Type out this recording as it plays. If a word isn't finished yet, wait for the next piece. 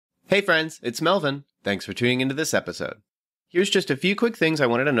Hey friends, it's Melvin. Thanks for tuning into this episode. Here's just a few quick things I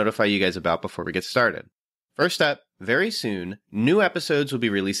wanted to notify you guys about before we get started. First up, very soon, new episodes will be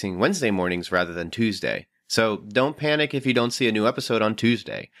releasing Wednesday mornings rather than Tuesday. So don't panic if you don't see a new episode on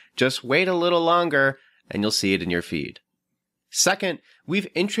Tuesday. Just wait a little longer and you'll see it in your feed. Second, we've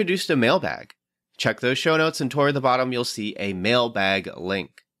introduced a mailbag. Check those show notes and toward the bottom you'll see a mailbag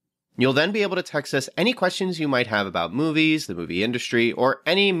link. You'll then be able to text us any questions you might have about movies, the movie industry, or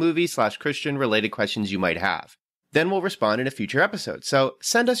any movie/Christian related questions you might have. Then we'll respond in a future episode, so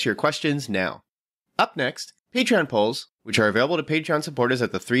send us your questions now. Up next, Patreon polls, which are available to Patreon supporters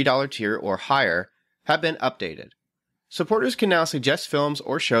at the $3 tier or higher, have been updated. Supporters can now suggest films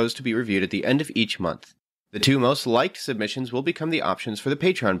or shows to be reviewed at the end of each month. The two most liked submissions will become the options for the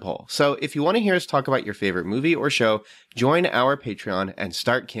Patreon poll, so if you want to hear us talk about your favorite movie or show, join our Patreon and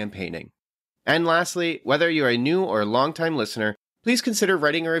start campaigning. And lastly, whether you're a new or longtime listener, please consider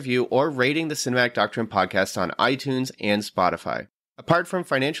writing a review or rating the Cinematic Doctrine podcast on iTunes and Spotify. Apart from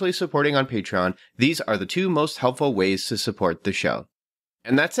financially supporting on Patreon, these are the two most helpful ways to support the show.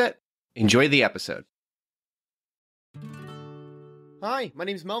 And that's it. Enjoy the episode. Hi, my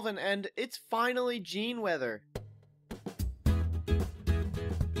name's Melvin, and it's finally Gene weather.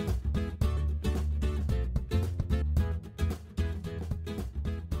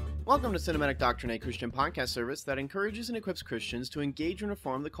 Welcome to Cinematic Doctrine, a Christian podcast service that encourages and equips Christians to engage and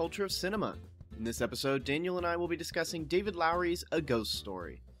reform the culture of cinema. In this episode, Daniel and I will be discussing David Lowery's A Ghost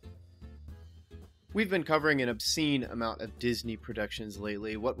Story. We've been covering an obscene amount of Disney productions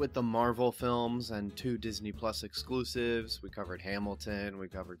lately, what with the Marvel films and 2 Disney Plus exclusives. We covered Hamilton, we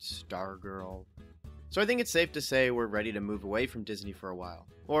covered Stargirl. So I think it's safe to say we're ready to move away from Disney for a while,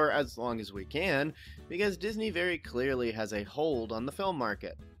 or as long as we can, because Disney very clearly has a hold on the film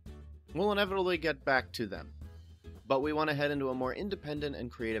market. We'll inevitably get back to them, but we want to head into a more independent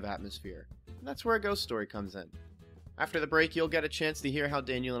and creative atmosphere, and that's where A Ghost Story comes in. After the break, you'll get a chance to hear how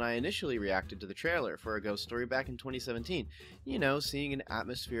Daniel and I initially reacted to the trailer for A Ghost Story back in 2017. You know, seeing an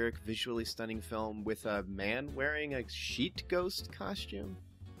atmospheric, visually stunning film with a man wearing a sheet ghost costume.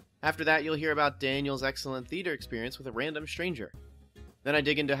 After that, you'll hear about Daniel's excellent theater experience with a random stranger. Then I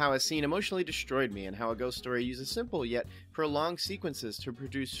dig into how a scene emotionally destroyed me and how A Ghost Story uses simple yet prolonged sequences to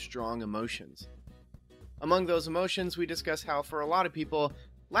produce strong emotions. Among those emotions, we discuss how for a lot of people,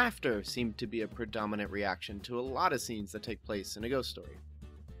 laughter seemed to be a predominant reaction to a lot of scenes that take place in A Ghost Story.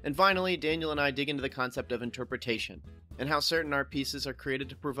 And finally, Daniel and I dig into the concept of interpretation, and how certain art pieces are created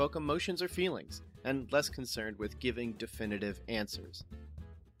to provoke emotions or feelings, and less concerned with giving definitive answers.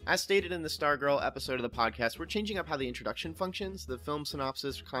 As stated in the Stargirl episode of the podcast, we're changing up how the introduction functions, the film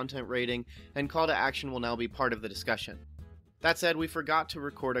synopsis, content rating, and call to action will now be part of the discussion. That said, we forgot to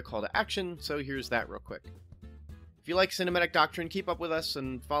record a call to action, so here's that real quick. If you like Cinematic Doctrine, keep up with us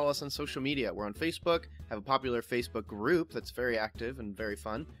and follow us on social media. We're on Facebook, have a popular Facebook group that's very active and very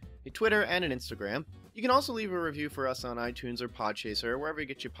fun, a Twitter, and an Instagram. You can also leave a review for us on iTunes or Podchaser, or wherever you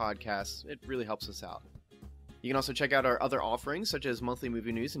get your podcasts. It really helps us out. You can also check out our other offerings, such as monthly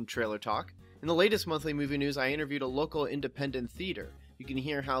movie news and trailer talk. In the latest monthly movie news, I interviewed a local independent theater. You can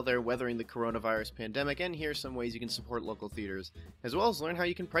hear how they're weathering the coronavirus pandemic and hear some ways you can support local theaters, as well as learn how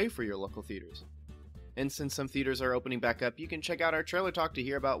you can pray for your local theaters. And since some theaters are opening back up, you can check out our trailer talk to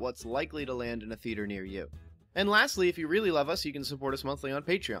hear about what's likely to land in a theater near you. And lastly, if you really love us, you can support us monthly on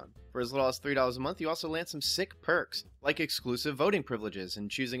Patreon. For as little as $3 a month, you also land some sick perks, like exclusive voting privileges and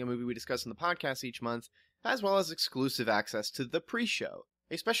choosing a movie we discuss in the podcast each month, as well as exclusive access to The Pre-Show,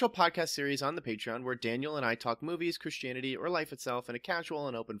 a special podcast series on the Patreon where Daniel and I talk movies, Christianity, or life itself in a casual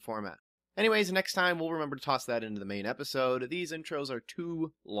and open format. Anyways, next time we'll remember to toss that into the main episode. These intros are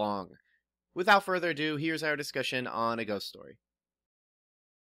too long. Without further ado, here's our discussion on A Ghost Story.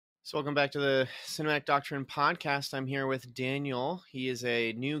 So welcome back to the Cinematic Doctrine podcast. I'm here with Daniel. He is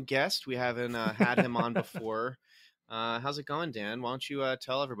a new guest. We haven't had him on before. How's it going, Dan? Why don't you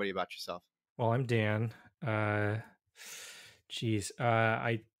tell everybody about yourself? Well, I'm Dan. I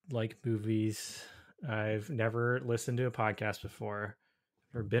like movies. I've never listened to a podcast before.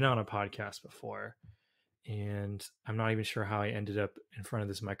 Never been on a podcast before. And I'm not even sure how I ended up in front of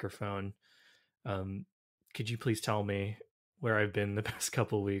this microphone. Could you please tell me where I've been the past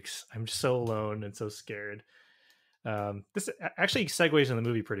couple of weeks? I'm so alone and so scared. This actually segues in the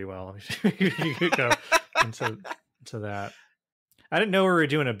movie pretty well. You could go into that. I didn't know we were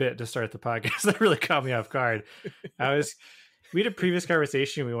doing a bit to start the podcast. That really caught me off guard. We had a previous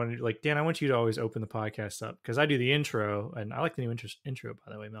conversation. We wanted, like, Dan, I want you to always open the podcast up because I do the intro, and I like the new intro,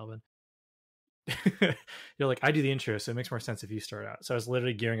 by the way, Melvin. You're like, I do the intro, so it makes more sense if you start out. So I was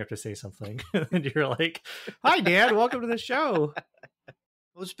literally gearing up to say something, and you're like, "Hi, Dan, welcome to the show."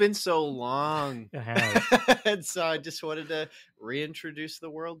 Well, it's been so long. It has. And so I just wanted to reintroduce the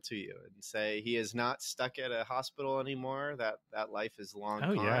world to you and say he is not stuck at a hospital anymore. That life is long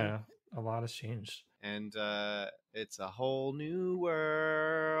Oh gone. yeah, a lot has changed. And it's a whole new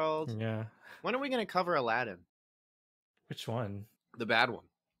world. Yeah. When are we going to cover Aladdin? Which one? The bad one.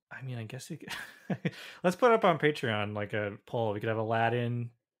 I mean, I guess we could... let's put up on Patreon like a poll. We could have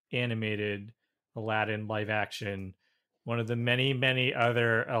Aladdin animated, Aladdin live action, one of the many, many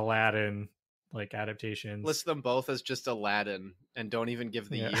other Aladdin like adaptations. List them both as just Aladdin and don't even give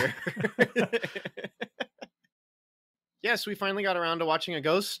the year. Yes, we finally got around to watching A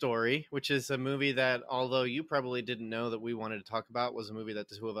Ghost Story, which is a movie that, although you probably didn't know that we wanted to talk about, was a movie that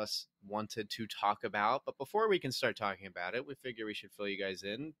the two of us wanted to talk about. But before we can start talking about it, we figure we should fill you guys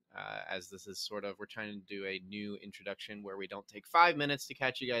in, as this is sort of, we're trying to do a new introduction where we don't take 5 minutes to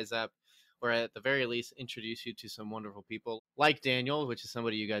catch you guys up, or at the very least, introduce you to some wonderful people like Daniel, which is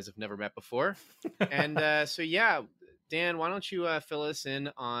somebody you guys have never met before. And so, yeah, Dan, why don't you fill us in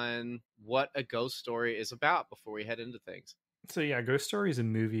on what A Ghost Story is about before we head into things? So yeah, Ghost Story is a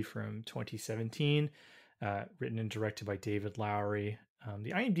movie from 2017, written and directed by David Lowery.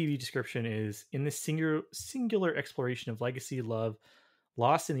 The IMDb description is: in this singular exploration of legacy, love,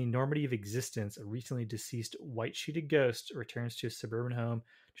 lost in the enormity of existence, a recently deceased white-sheeted ghost returns to his suburban home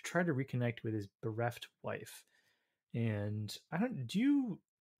to try to reconnect with his bereft wife. And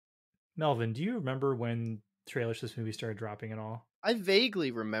Melvin, do you remember when trailers for this movie started dropping at all? I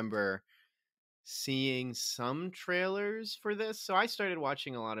vaguely remember seeing some trailers for this. So I started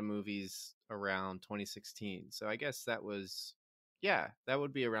watching a lot of movies around 2016. So I guess that was, yeah, that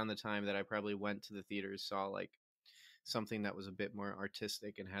would be around the time that I probably went to the theaters, saw like something that was a bit more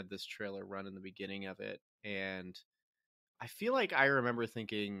artistic and had this trailer run in the beginning of it. And I feel like I remember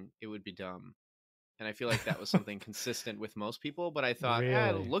thinking it would be dumb. And I feel like that was something consistent with most people, but I thought, it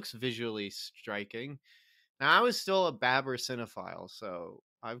Really? looks visually striking. Now, I was still a Babber cinephile, so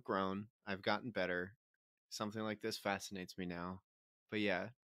I've grown. I've gotten better. Something like this fascinates me now. But yeah,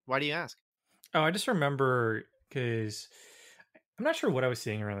 why do you ask? Oh, I just remember because I'm not sure what I was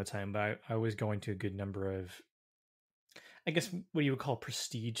seeing around the time, but I was going to a good number of, I guess, what you would call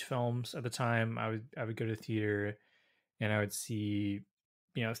prestige films at the time. I would go to the theater and I would see,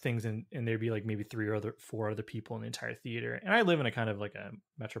 things, and there'd be like maybe four other people in the entire theater. And I live in a kind of like a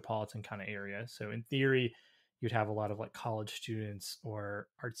metropolitan kind of area, so in theory, you'd have a lot of like college students or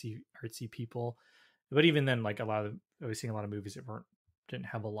artsy people. But even then, like I was seeing a lot of movies that didn't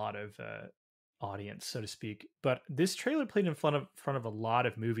have a lot of audience, so to speak. But this trailer played in front of a lot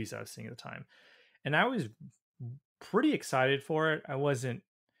of movies I was seeing at the time, and I was pretty excited for it.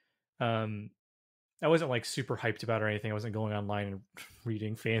 Um I wasn't like super hyped about it or anything. I wasn't going online and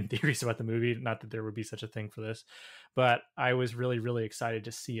reading fan theories about the movie. Not that there would be such a thing for this, but I was really, really excited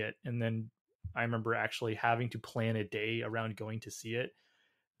to see it. And then I remember actually having to plan a day around going to see it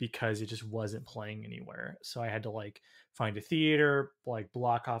because it just wasn't playing anywhere. So I had to like find a theater, like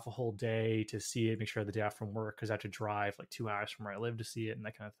block off a whole day to see it, make sure I had the day off from work because I had to drive like 2 hours from where I live to see it and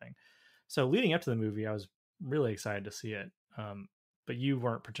that kind of thing. So leading up to the movie, I was really excited to see it. But you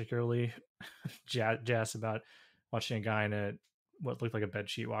weren't particularly jazzed about watching a guy in a what looked like a bed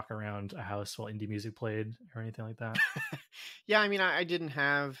sheet walk around a house while indie music played or anything like that. Yeah, I mean, I didn't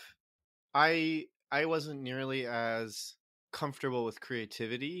have, I wasn't nearly as comfortable with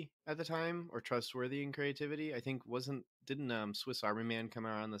creativity at the time or trustworthy in creativity. I think didn't Swiss Army Man come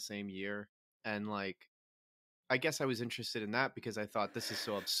around the same year? And like, I guess I was interested in that because I thought this is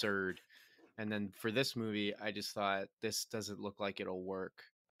so absurd. And then for this movie, I just thought this doesn't look like it'll work.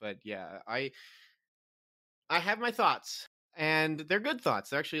 But yeah, I have my thoughts, and they're good thoughts.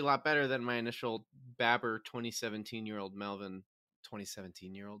 They're actually a lot better than my initial Babber 2017-year-old Melvin,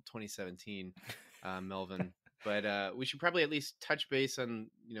 2017 Melvin. But we should probably at least touch base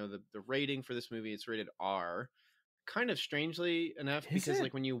on the rating for this movie. It's rated R. Kind of strangely enough, Is because it?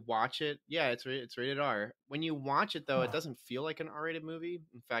 like when you watch it, yeah, it's rated R. When you watch it though, it Huh. doesn't feel like an R-rated movie.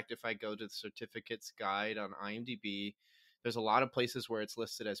 In fact, if I go to the certificates guide on IMDb, there's a lot of places where it's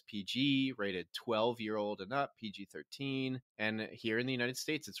listed as PG, rated 12-year-old and up, PG 13, and here in the United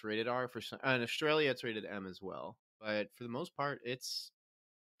States, it's rated R. In Australia, it's rated M as well. But for the most part, it's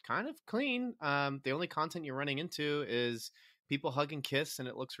kind of clean. The only content you're running into is people hug and kiss, and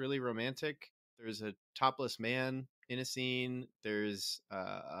it looks really romantic. There's a topless man in a scene. There's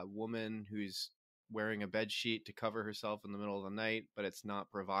a woman who's wearing a bed sheet to cover herself in the middle of the night, but it's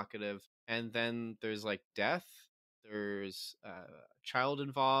not provocative. And then there's like death. There's a child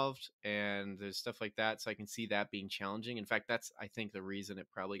involved, and there's stuff like that. So I can see that being challenging. In fact, that's I think the reason it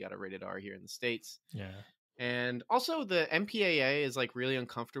probably got a rated R here in the States. Yeah. And also the MPAA is like really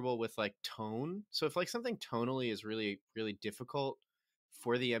uncomfortable with like tone. So if like something tonally is really really difficult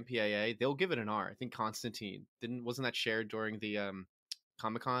for the MPAA, they'll give it an R. I think Constantine wasn't that shared during the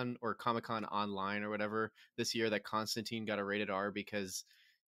Comic-Con or Comic-Con online or whatever this year, that Constantine got a rated R because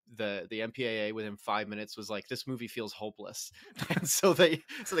the MPAA within 5 minutes was like, this movie feels hopeless. And so they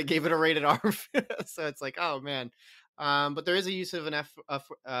gave it a rated R. So it's like, oh man. But there is a use of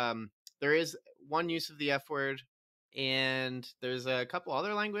an there is one use of the F word, and there's a couple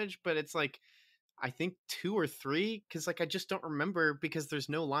other language, but it's like I think 2 or 3, because like I just don't remember because there's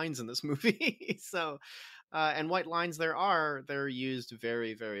no lines in this movie. So and what lines there are, they're used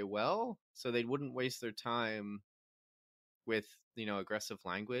very very well, so they wouldn't waste their time with aggressive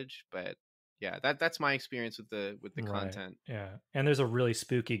language. But yeah, that's my experience with the Right. content. Yeah. And there's a really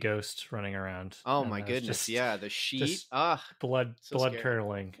spooky ghost running around. Oh And my that's goodness, yeah, the sheet. just Ah, so blood scary.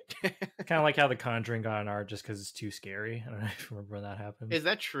 curdling. Kind of like how The Conjuring got an R just because it's too scary. I don't know if you remember when that happened. Is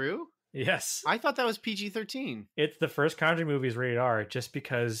that true? Yes. I thought that was PG-13. It's the first Conjuring movie is rated R just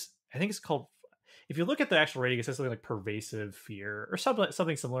because I think it's called, if you look at the actual rating, it says something like pervasive fear or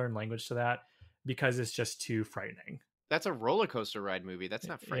something similar in language to that, because it's just too frightening. That's a roller coaster ride movie. That's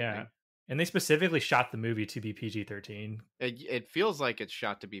not frightening. Yeah. And they specifically shot the movie to be PG-13. It feels like it's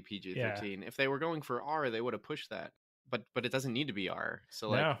shot to be PG-13. Yeah. If they were going for R, they would have pushed that. But it doesn't need to be R. So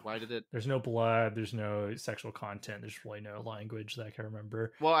like, no. Why did it? There's no blood. There's no sexual content. There's really no language that I can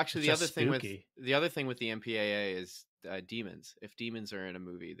remember. Well, actually, the other thing with the MPAA is demons. If demons are in a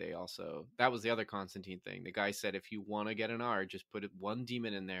movie, that was the other Constantine thing. The guy said, if you want to get an R, just put one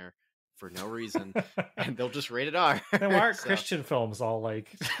demon in there for no reason, and they'll just rate it R. Then why aren't Christian films all like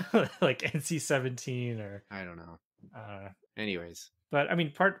NC-17 or I don't know. Anyways, but I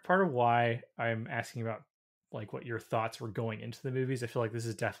mean, part of why I'm asking about like what your thoughts were going into the movies, I feel like this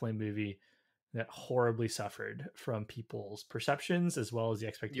is definitely a movie that horribly suffered from people's perceptions as well as the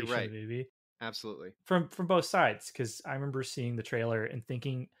expectation of the movie. Absolutely. From both sides, because I remember seeing the trailer and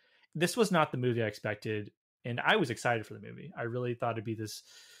thinking this was not the movie I expected, and I was excited for the movie. I really thought it'd be this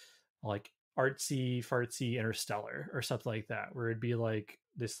like artsy fartsy Interstellar or something like that, where it'd be like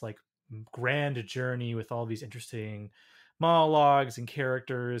this like grand journey with all these interesting monologues and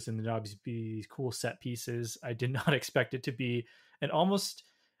characters, and then obviously be these cool set pieces. I did not expect it to be an almost,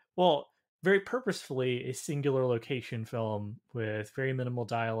 well, very purposefully a singular location film with very minimal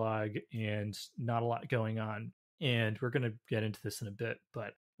dialogue and not a lot going on. And we're going to get into this in a bit,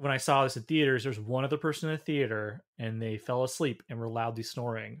 but when I saw this in theaters, there's one other person in the theater and they fell asleep and were loudly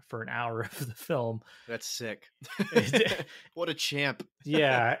snoring for an hour of the film. That's sick. What a champ.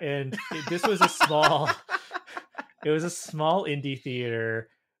 Yeah. And this was a small indie theater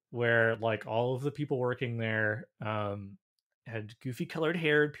where like all of the people working there had goofy colored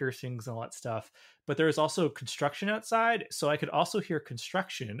hair and piercings and all that stuff. But there was also construction outside. So I could also hear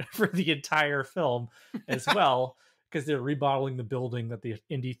construction for the entire film as well, because they're remodeling the building that the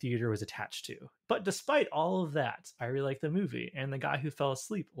indie theater was attached to. But despite all of that, I really liked the movie. And the guy who fell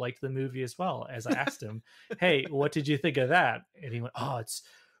asleep liked the movie as well. As I asked him, hey, what did you think of that? And he went, oh, it's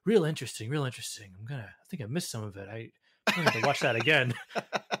real interesting. I think I missed some of it. I'm going to watch that again.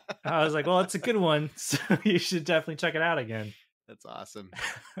 I was like, well, it's a good one, so you should definitely check it out again. That's awesome.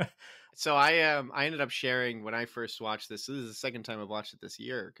 So I ended up sharing when I first watched this. So this is the second time I've watched it this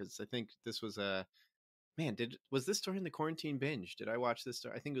year, because I think this was was this during the quarantine binge? Did I watch this?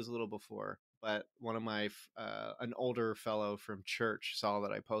 I think it was a little before, but one of my an older fellow from church saw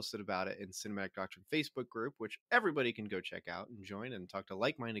that I posted about it in Cinematic Doctrine Facebook group, which everybody can go check out and join and talk to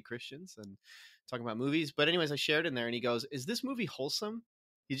like-minded Christians and talk about movies. But anyways, I shared in there and he goes, "Is this movie wholesome?"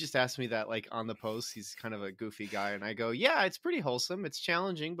 He just asked me that like on the post. He's kind of a goofy guy, and I go, "Yeah, it's pretty wholesome. It's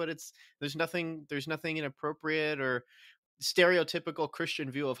challenging, but there's nothing inappropriate or stereotypical Christian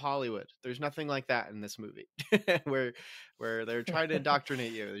view of Hollywood. There's nothing like that in this movie where they're trying to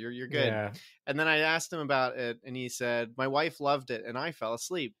indoctrinate you. You're good." Yeah. And then I asked him about it and he said, "My wife loved it and I fell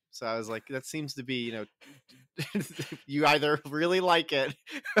asleep." So I was like, that seems to be, you either really like it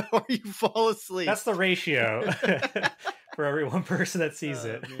or you fall asleep. That's the ratio for every one person that sees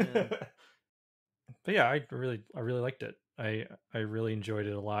it. But yeah, I really liked it. I really enjoyed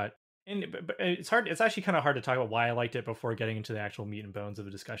it a lot. And but it's hard. It's actually kind of hard to talk about why I liked it before getting into the actual meat and bones of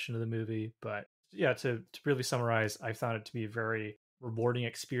the discussion of the movie. But yeah, to really summarize, I found it to be a very rewarding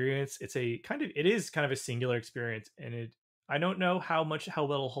experience. It is kind of a singular experience, and I don't know how well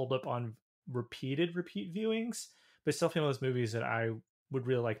it'll hold up on repeat viewings, but it's definitely one of those movies that I would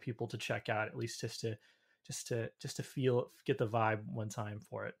really like people to check out, at least just to get the vibe one time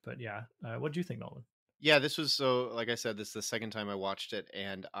for it. But yeah, what do you think, Nolan? Yeah, this was, so like I said, this is the second time I watched it,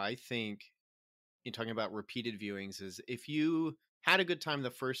 and I think in talking about repeated viewings is if you had a good time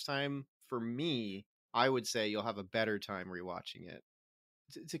the first time, for me, I would say you'll have a better time rewatching it.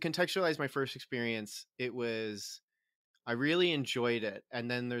 To contextualize my first experience, it was I really enjoyed it. And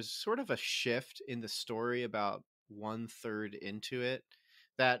then there's sort of a shift in the story about one third into it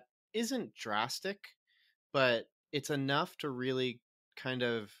that isn't drastic, but it's enough to really kind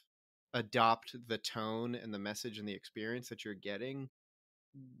of adopt the tone and the message and the experience that you're getting.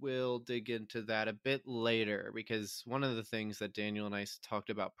 We'll dig into that a bit later because one of the things that Daniel and I talked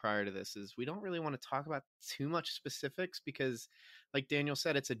about prior to this is we don't really want to talk about too much specifics because, like Daniel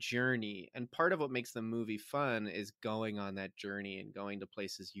said, it's a journey. And part of what makes the movie fun is going on that journey and going to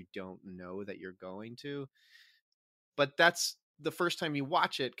places you don't know that you're going to. But that's the first time you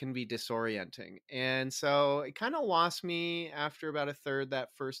watch it can be disorienting. And so it kind of lost me after about a third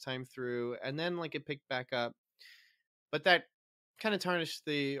that first time through. And then like it picked back up. But that kind of tarnished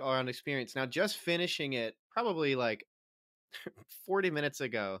the all-around experience. Now, just finishing it, probably like 40 minutes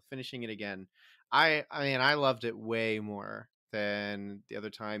ago, finishing it again, I mean, I loved it way more than the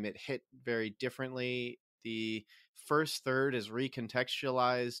other time. It hit very differently. The first third is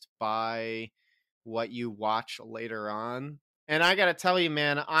recontextualized by what you watch later on. And I gotta tell you,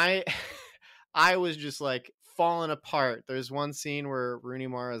 man, I I was just like falling apart. There's one scene where Rooney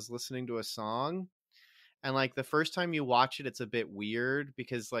Mara is listening to a song, and like the first time you watch it, it's a bit weird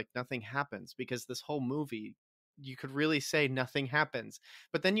because like nothing happens, because this whole movie, you could really say nothing happens.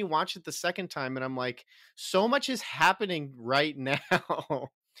 But then you watch it the second time and I'm like, so much is happening right now.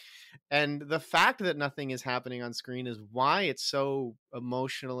 And the fact that nothing is happening on screen is why it's so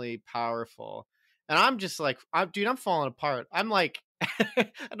emotionally powerful. And I'm just like, I'm falling apart. I'm like,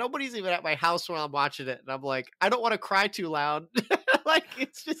 nobody's even at my house while I'm watching it. And I'm like, I don't want to cry too loud. Like,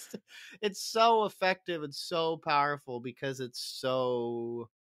 it's just, it's so effective and so powerful because it's so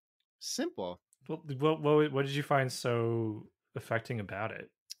simple. What did you find so affecting about it?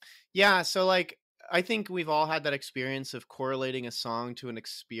 Yeah. So, like, I think we've all had that experience of correlating a song to an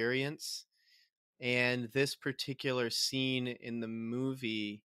experience. And this particular scene in the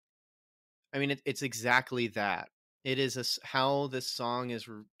movie, I mean, it's exactly that. It is how this song is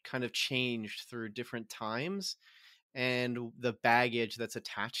kind of changed through different times and the baggage that's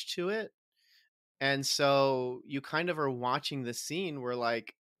attached to it. And so you kind of are watching the scene where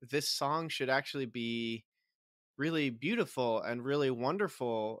like this song should actually be really beautiful and really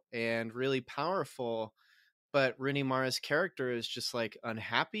wonderful and really powerful, but Rooney Mara's character is just like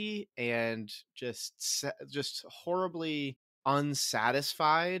unhappy and just horribly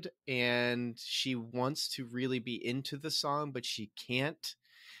unsatisfied, and she wants to really be into the song but she can't,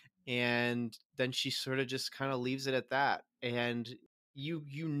 and then she sort of just kind of leaves it at that. And you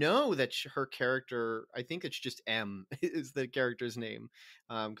know that her character, I think it's just M is the character's name,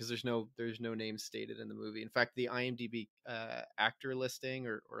 because there's no name stated in the movie. In fact, the IMDb actor listing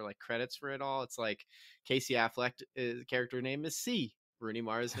or like credits for it all, it's like Casey Affleck character name is C, Rooney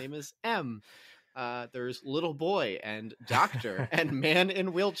Mara's name is M, there's little boy and doctor and man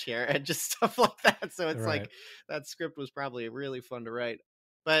in wheelchair and just stuff like that. So it's Right. like that script was probably really fun to write.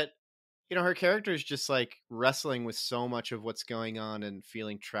 But her character is just like wrestling with so much of what's going on and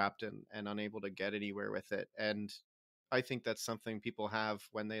feeling trapped and unable to get anywhere with it. And I think that's something people have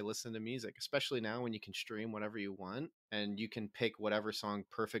when they listen to music, especially now when you can stream whatever you want and you can pick whatever song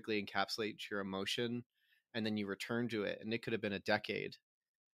perfectly encapsulates your emotion, and then you return to it. And it could have been a decade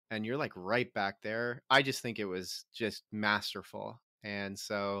and you're like right back there. I just think it was just masterful. And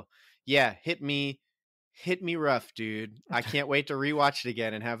so, yeah, hit me rough, dude. I can't wait to rewatch it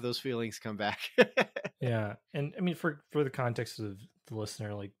again and have those feelings come back. Yeah. And I mean, for the context of the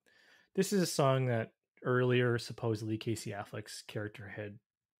listener, like this is a song that earlier supposedly Casey Affleck's character had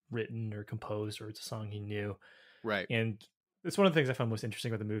written or composed, or it's a song he knew. Right. And it's one of the things I found most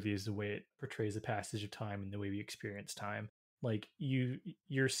interesting about the movie is the way it portrays the passage of time and the way we experience time. Like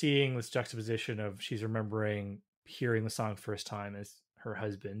you're seeing this juxtaposition of she's remembering hearing the song first time as her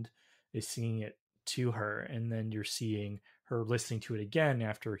husband is singing it to her, and then you're seeing her listening to it again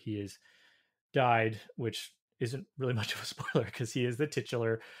after he has died, which isn't really much of a spoiler because he is the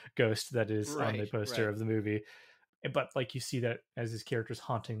titular ghost that is on the poster of the movie. But like you see that as his character's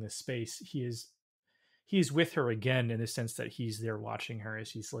haunting this space, he's with her again in the sense that he's there watching her as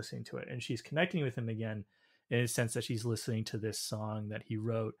she's listening to it, and she's connecting with him again in the sense that she's listening to this song that he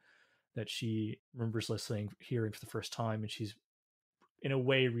wrote that she remembers hearing for the first time, and she's in a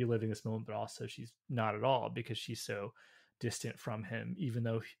way reliving this moment, but also she's not at all because she's so distant from him, even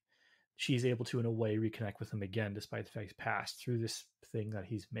though she's able to in a way reconnect with him again despite the fact he's passed through this thing that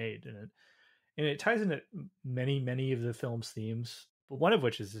he's made. And it ties into many of the film's themes, but one of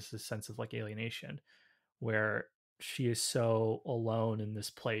which is this sense of like alienation, where she is so alone in this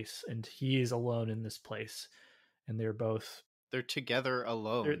place and he is alone in this place, and they're together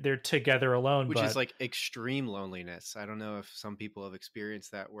alone, they're together alone, which is but like extreme loneliness. I don't know if some people have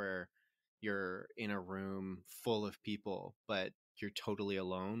experienced that, where you're in a room full of people but you're totally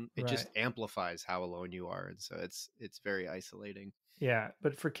alone. It right. just amplifies how alone you are, and so it's very isolating. Yeah,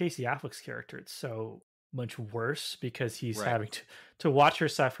 but for Casey Affleck's character, it's so much worse because he's Right. having to watch her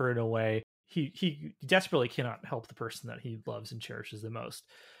suffer in a way he desperately cannot help the person that he loves and cherishes the most,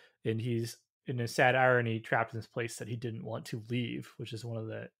 and he's in a sad irony trapped in this place that he didn't want to leave, which is one of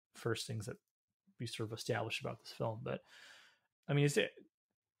the first things that we sort of established about this film. But I mean, is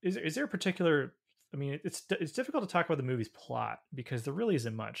there a particular? I mean, it's difficult to talk about the movie's plot because there really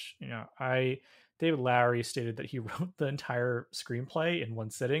isn't much. You know, David Lowery stated that he wrote the entire screenplay in one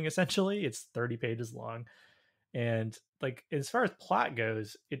sitting. Essentially, it's 30 pages long, and like as far as plot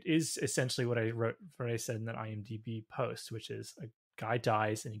goes, it is essentially what I wrote, what I said in that IMDb post, which is a guy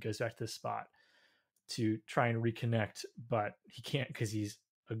dies and he goes back to this spot to try and reconnect, but he can't because he's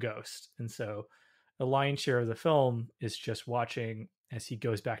a ghost. And so the lion's share of the film is just watching as he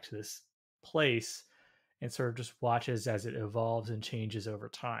goes back to this place and sort of just watches as it evolves and changes over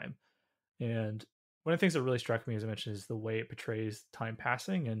time. And one of the things that really struck me, as I mentioned, is the way it portrays time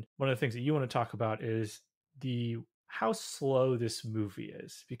passing. And one of the things that you want to talk about is the how slow this movie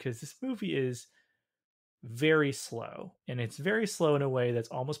is, because this movie is very slow, and it's very slow in a way that's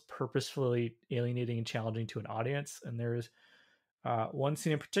almost purposefully alienating and challenging to an audience. And there's one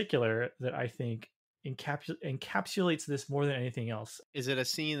scene in particular that I think encapsulates this more than anything else. Is it a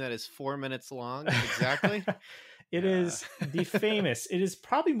scene that is 4 minutes long exactly? It is the famous, it is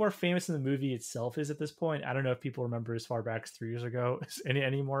probably more famous than the movie itself is at this point. I don't know if people remember as far back as 3 years ago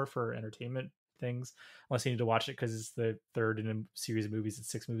anymore for entertainment things, unless you need to watch it because it's the third in a series of movies.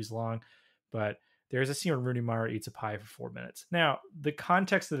 It's 6 movies long. But there's a scene where Rooney Mara eats a pie for 4 minutes. Now, the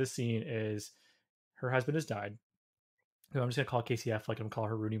context of the scene is her husband has died. I'm just gonna call Casey Affleck and call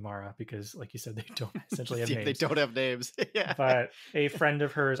her Rooney Mara because, like you said, they don't essentially have names. They don't have names. Yeah. But a friend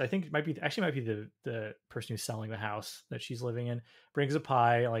of hers, I think it might be the person who's selling the house that she's living in, brings a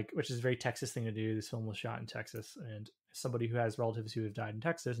pie, like, which is a very Texas thing to do. This film was shot in Texas, and somebody who has relatives who have died in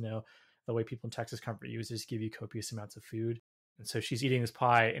Texas know the way people in Texas comfort you is just give you copious amounts of food. And so she's eating this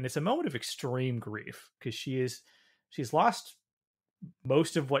pie, and it's a moment of extreme grief because she's lost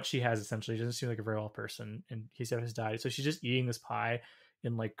most of what she has. Essentially, she doesn't seem like a very well person, and Casey has died, so she's just eating this pie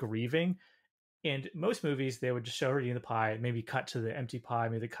and like grieving. And most movies, they would just show her eating the pie, maybe cut to the empty pie,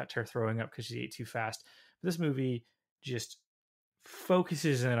 maybe they cut to her throwing up because she ate too fast. But this movie just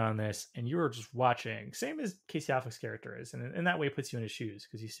focuses in on this, and you're just watching, same as Casey Affleck's character is, and in that way it puts you in his shoes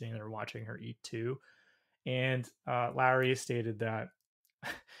because he's sitting there watching her eat too. And Lowry stated that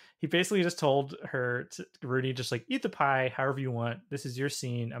he basically just told her, Rudy, just like, eat the pie however you want. This is your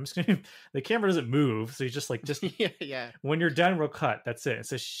scene. I'm just gonna. The camera doesn't move, so he's just like, just yeah. When you're done, we'll cut. That's it.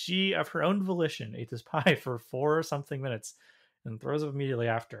 So she, of her own volition, ate this pie for 4 or something minutes, and throws up immediately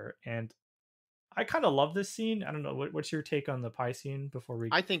after. And I kind of love this scene. I don't know. What's your take on the pie scene before we?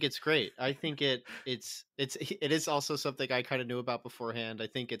 I think it's great. I think it is also something I kind of knew about beforehand. I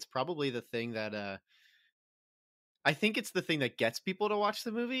think it's probably the thing that I think it's the thing that gets people to watch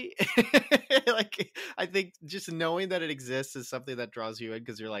the movie. Like, I think just knowing that it exists is something that draws you in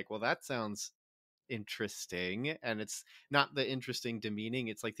because you're like, well, that sounds interesting. And it's not the interesting demeaning.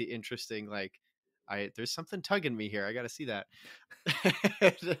 It's like the interesting, like, there's something tugging me here. I got to see that.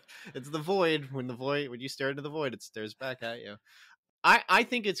 It's the void. When you stare into the void, it stares back at you. I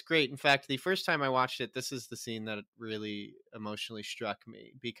think it's great. In fact, the first time I watched it, this is the scene that really emotionally struck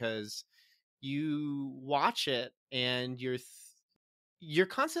me because you watch it and you're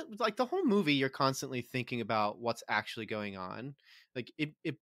constant, like the whole movie, you're constantly thinking about what's actually going on. Like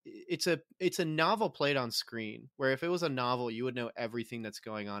it's a novel played on screen, where if it was a novel, you would know everything that's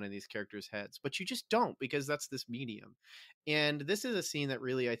going on in these characters' heads, but you just don't, because that's this medium. And this is a scene that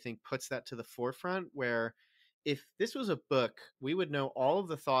really, I think, puts that to the forefront, where if this was a book, we would know all of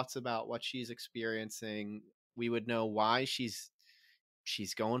the thoughts about what she's experiencing. We would know why she's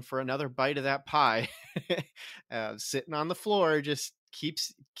going for another bite of that pie. Sitting on the floor, just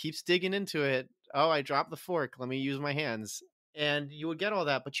keeps digging into it. Oh, I dropped the fork, let me use my hands. And you would get all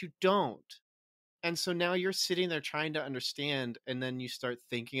that, but you don't. And so now you're sitting there trying to understand, and then you start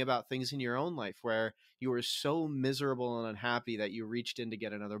thinking about things in your own life where you were so miserable and unhappy that you reached in to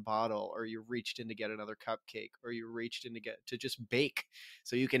get another bottle, or you reached in to get another cupcake, or you reached in to just bake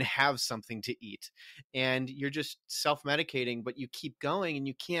so you can have something to eat. And you're just self-medicating, but you keep going, and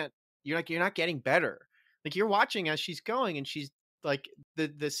you're not getting better. Like, you're watching as she's going, and she's like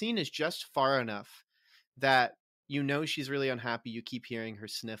the scene is just far enough that she's really unhappy. You keep hearing her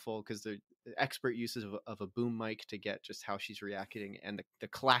sniffle because the expert uses of a boom mic to get just how she's reacting, and the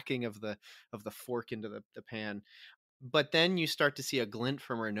clacking of the fork into the pan. But then you start to see a glint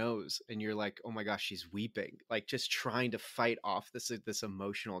from her nose, and you're like, oh my gosh, she's weeping, like just trying to fight off this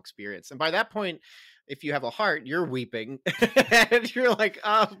emotional experience. And by that point, if you have a heart, you're weeping. And you're like,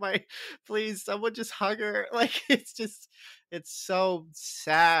 oh my, please someone just hug her. Like, it's so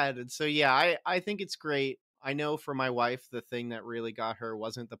sad. And so yeah, I think it's great. I know for my wife, the thing that really got her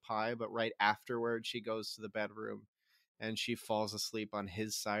wasn't the pie, but right afterward she goes to the bedroom and she falls asleep on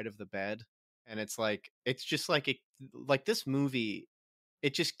his side of the bed. And it's just like like this movie,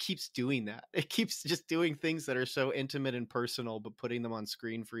 it just keeps doing that. It keeps just doing things that are so intimate and personal, but putting them on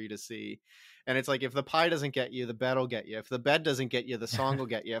screen for you to see. And it's like, if the pie doesn't get you, the bed will get you. If the bed doesn't get you, the song will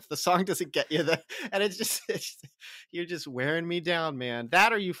get you. If the song doesn't get you, and you're just wearing me down, man.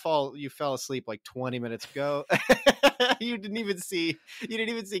 That, or you fell asleep like 20 minutes ago. You didn't even see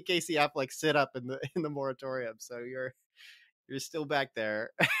Casey Affleck sit up in the moratorium. So you're still back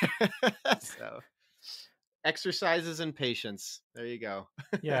there. So exercises and patience. There you go.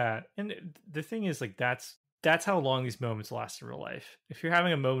 Yeah, and the thing is, like, that's how long these moments last in real life. If you're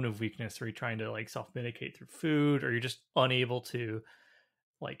having a moment of weakness, or you're trying to like self-medicate through food, or you're just unable to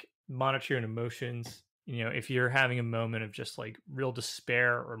like monitor your emotions, if you're having a moment of just like real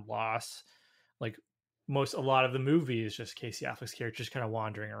despair or loss, like a lot of the movie is just Casey Affleck's character just kind of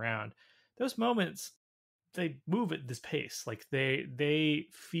wandering around. Those moments, they move at this pace, like they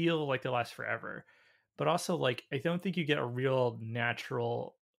feel like they last forever. But also, like, I don't think you get a real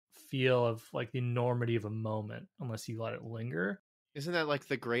natural feel of like the enormity of a moment unless you let it linger. Isn't that like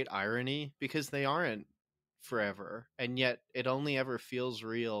the great irony? Because they aren't forever, and yet it only ever feels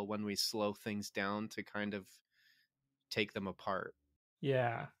real when we slow things down to kind of take them apart.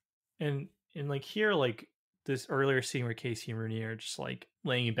 Yeah. And like here, like this earlier scene where Casey and Rooney are just like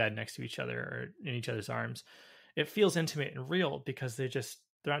laying in bed next to each other or in each other's arms, it feels intimate and real because they're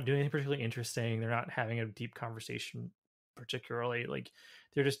not doing anything particularly interesting. They're not having a deep conversation particularly. Like,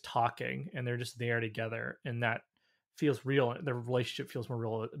 they're just talking and they're just there together, and that feels real. The relationship feels more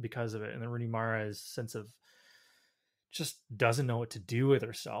real because of it. And then Rooney Mara's sense of just doesn't know what to do with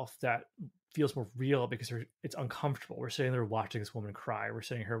herself, that feels more real because it's uncomfortable. We're sitting there watching this woman cry. We're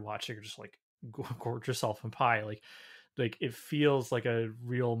sitting here watching her just like gorge herself in pie. Like it feels like a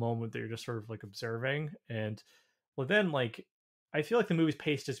real moment that you're just sort of like observing. And well, then like I feel like the movie's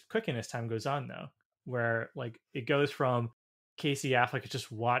pace is quickened as time goes on, though, where like it goes from Casey Affleck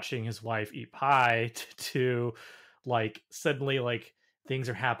just watching his wife eat pie to like suddenly like things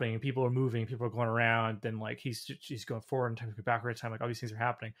are happening, people are moving, people are going around, then like she's going forward and time backward time, like all these things are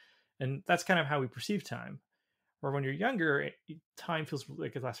happening. And that's kind of how we perceive time. Where when you're younger, time feels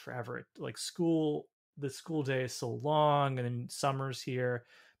like it lasts forever. Like the school day is so long, and then summer's here,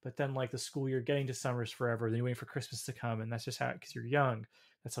 but then like the school year getting to summer's forever. Then you're waiting for Christmas to come, and that's just how, because you're young,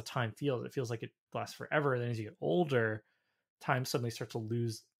 that's how time feels. It feels like it lasts forever. Then as you get older, time suddenly starts to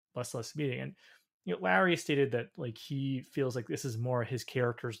lose less and less meaning. And Larry stated that like he feels like this is more his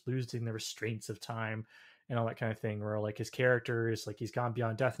characters losing the restraints of time and all that kind of thing, where like his character is like he's gone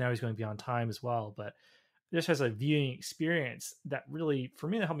beyond death, now he's going beyond time as well. But this has a viewing experience that really, for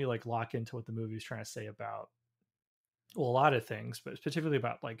me, to help me like lock into what the movie is trying to say about, well, a lot of things, but particularly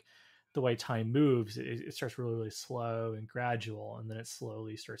about like the way time moves. It starts really, really slow and gradual, and then it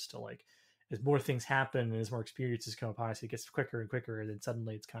slowly starts to like, as more things happen and as more experiences come upon us, it gets quicker and quicker, and then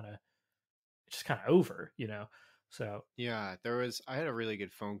suddenly it's just kind of over. So Yeah, I had a really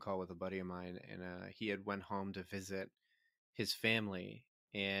good phone call with a buddy of mine, and he had went home to visit his family,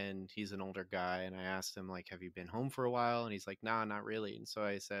 and he's an older guy, and I asked him, like, have you been home for a while? And he's like, nah, not really. And so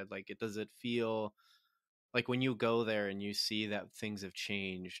I said, like, does it feel like when you go there and you see that things have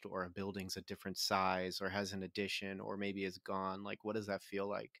changed, or a building's a different size, or has an addition, or maybe it's gone, like, what does that feel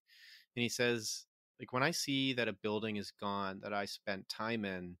like? And he says, like, when I see that a building is gone that I spent time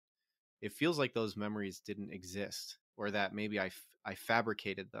in, it feels like those memories didn't exist, or that maybe I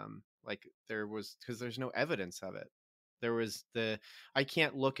fabricated them. Like, because there's no evidence of it. I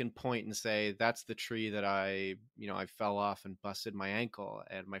can't look and point and say that's the tree that I fell off and busted my ankle,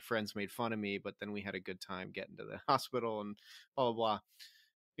 and my friends made fun of me, but then we had a good time getting to the hospital and blah blah blah.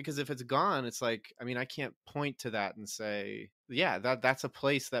 Because if it's gone, it's like, I mean, I can't point to that and say, yeah, that's a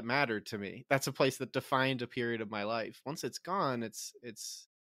place that mattered to me, that's a place that defined a period of my life. Once it's gone, it's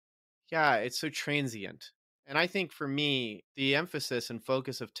yeah, it's so transient. And I think for me, the emphasis and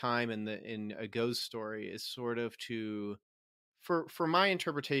focus of time in a ghost story is sort of to for my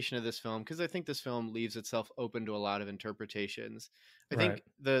interpretation of this film, because I think this film leaves itself open to a lot of interpretations. I Right.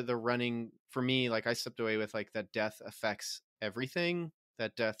 think the running for me, like I stepped away with like that death affects everything.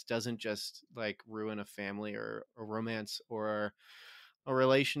 That death doesn't just like ruin a family or a romance or a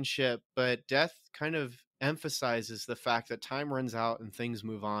relationship, but death kind of emphasizes the fact that time runs out and things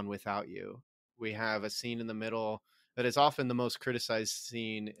move on without you. We have a scene in the middle that is often the most criticized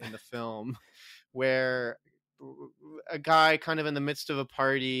scene in the film where a guy kind of in the midst of a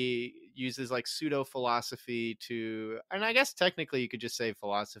party uses like pseudo philosophy to, and I guess technically you could just say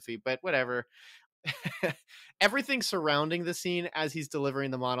philosophy, but whatever. Everything surrounding the scene as he's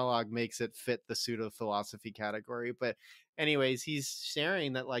delivering the monologue makes it fit the pseudo philosophy category. But anyways, he's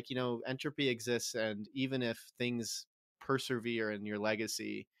sharing that like, entropy exists, and even if things persevere in your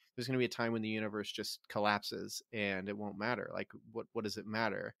legacy, there's going to be a time when the universe just collapses and it won't matter. Like what does it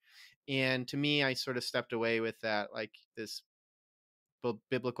matter? And to me, I sort of stepped away with that, like this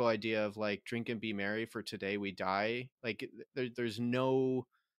biblical idea of like drink and be merry, for today we die. Like there's no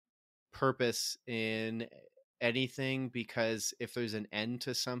purpose in anything, because if there's an end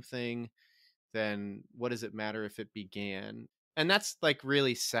to something, then what does it matter if it began? And that's like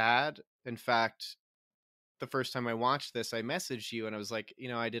really sad. In fact, the first time I watched this, I messaged you and I was like,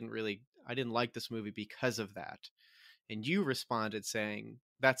 I didn't like this movie because of that. And you responded saying,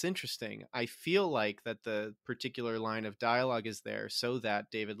 that's interesting. I feel like that the particular line of dialogue is there so that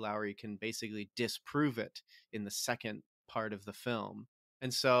David Lowery can basically disprove it in the second part of the film.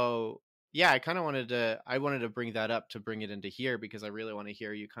 And so, yeah, I wanted to bring that up to bring it into here, because I really want to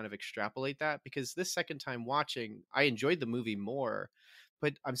hear you kind of extrapolate that, because this second time watching, I enjoyed the movie more,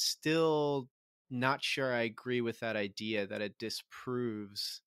 but I'm still not sure I agree with that idea that it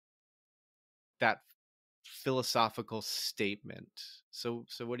disproves that philosophical statement. So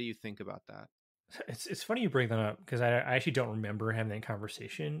what do you think about that? It's funny you bring that up because I actually don't remember having that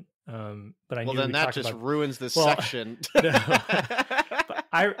conversation. But I Well, knew then we that talked just about. ruins this Well, section. no, but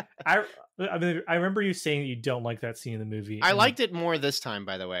I mean I remember you saying that you don't like that scene in the movie. I And liked it more this time,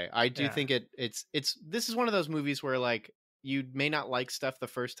 by the way. I do yeah, think it's this is one of those movies where like you may not like stuff the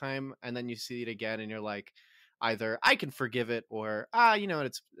first time and then you see it again and you're like, either I can forgive it, or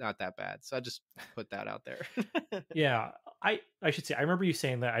it's not that bad. So I just put that out there. yeah. I should say I remember you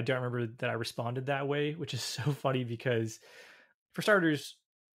saying that. I don't remember that I responded that way, which is so funny because, for starters,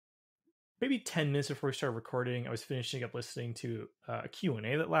 maybe 10 minutes before we started recording, I was finishing up listening to a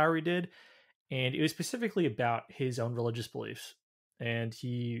Q&A that Lowry did, and it was specifically about his own religious beliefs. And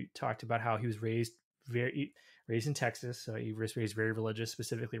he talked about how he was raised in Texas, so he was raised very religious,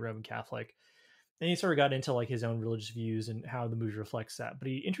 specifically Roman Catholic. And he sort of got into like his own religious views and how the movie reflects that. But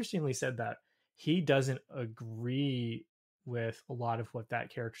he interestingly said that he doesn't agree with a lot of what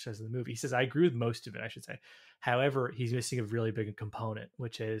that character says in the movie. He says, I agree with most of it, I should say. However, he's missing a really big component,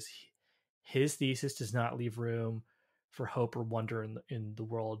 which is his thesis does not leave room for hope or wonder in the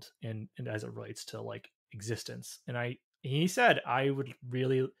world, and as it relates to like existence. And he said, I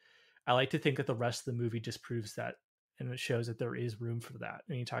like to think that the rest of the movie disproves that, and it shows that there is room for that.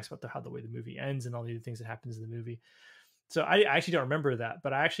 And he talks about how the way the movie ends and all the things that happens in the movie. So I actually don't remember that,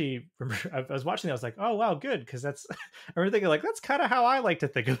 but I actually remember I was watching that. I was like, oh wow, good, because that's I remember thinking like that's kind of how I like to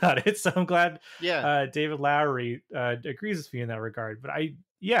think about it. So I'm glad Yeah. David Lowery agrees with me in that regard. But I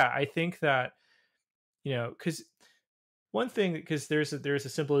think that because one thing, because there's a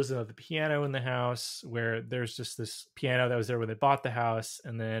symbolism of the piano in the house, where there's just this piano that was there when they bought the house,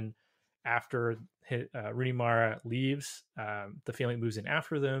 and then after Rooney Mara leaves, the family moves in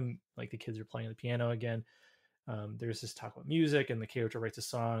after them, like the kids are playing the piano again. There's this talk about music, and the character writes a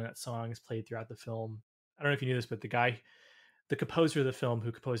song. That song is played throughout the film. I don't know if you knew this, but the composer of the film,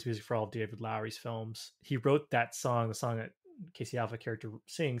 who composed music for all of David Lowery's films, he wrote that song, the song that Casey Alpha character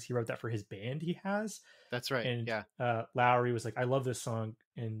sings. He wrote that for his band he has. That's right. And Yeah. Lowery was like, I love this song,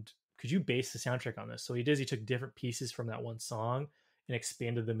 and could you base the soundtrack on this? So he took different pieces from that one song and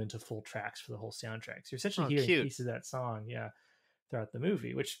expanded them into full tracks for the whole soundtrack. So you're essentially hearing Cute. pieces of that song, throughout the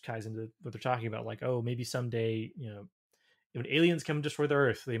movie, which ties into what they're talking about. Like, oh, maybe someday, when aliens come and destroy the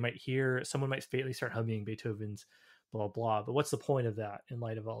Earth, someone might faintly start humming Beethoven's blah, blah. But what's the point of that in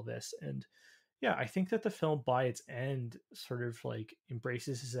light of all this? And yeah, I think that the film by its end sort of like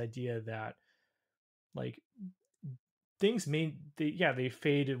embraces this idea that like things they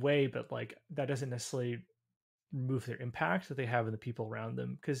fade away, but like that doesn't necessarily remove their impact that they have in the people around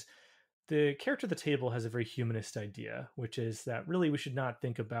them. Because the character at the table has a very humanist idea, which is that really we should not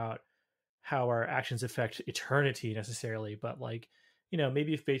think about how our actions affect eternity necessarily, but like,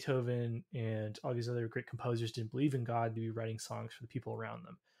 maybe if Beethoven and all these other great composers didn't believe in God, they'd be writing songs for the people around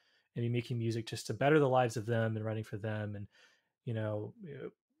them and be making music just to better the lives of them and writing for them. And you know,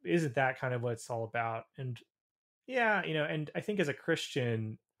 isn't that kind of what it's all about? And yeah, and I think as a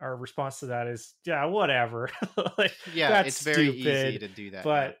Christian, our response to that is, yeah, whatever. Like, Yeah, that's it's very easy stupid. to do that. Yeah.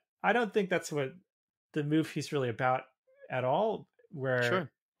 But I don't think that's what the movie's really about at all, where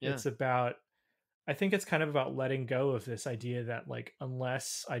Sure. Yeah. it's about, I think it's kind of about letting go of this idea that, like,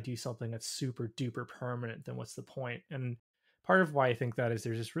 unless I do something that's super duper permanent, then what's the point? And part of why I think that is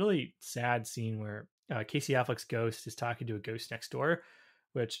there's this really sad scene where Casey Affleck's ghost is talking to a ghost next door,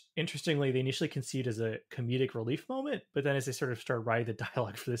 which interestingly they initially conceived as a comedic relief moment, but then as they sort of start writing the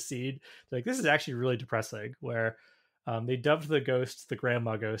dialogue for the scene, they're like, this is actually really depressing. Where they dubbed the ghost the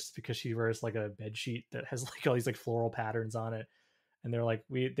grandma ghost because she wears like a bed sheet that has like all these like floral patterns on it, and they're like,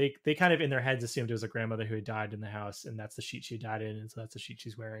 they kind of in their heads assumed it was a grandmother who had died in the house, and that's the sheet she died in, and so that's the sheet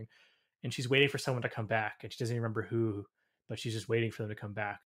she's wearing, and she's waiting for someone to come back, and she doesn't even remember who, but she's just waiting for them to come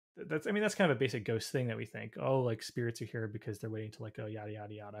back. That's, I mean, that's kind of a basic ghost thing that we think, oh, like spirits are here because they're waiting to like go yada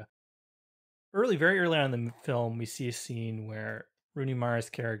yada yada. Very early on in the film, we see a scene where Rooney Mara's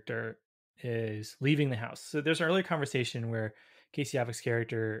character is leaving the house. So there's an earlier conversation where Casey Affleck's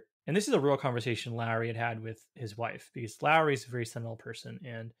character, and this is a real conversation Lowry had with his wife, because Lowry is a very sentimental person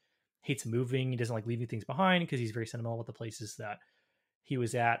and hates moving. He doesn't like leaving things behind because he's very sentimental with the places that he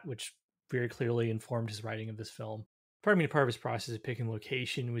was at, which very clearly informed his writing of this film. Part of his process of picking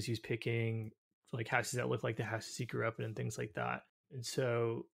location was he was picking like houses that look like the houses he grew up in and things like that. And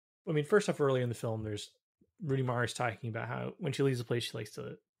so, I mean, first off, early in the film, there's Rooney Mara's talking about how when she leaves a place, she likes to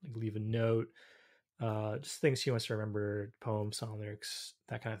like leave a note, just things she wants to remember, poems, song lyrics,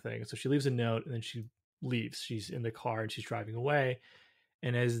 that kind of thing. So she leaves a note and then she leaves. She's in the car and she's driving away.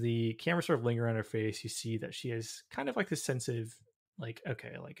 And as the camera sort of linger on her face, you see that she has kind of like this sense of like,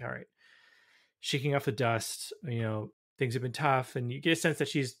 okay, like, all right, shaking off the dust, things have been tough. And you get a sense that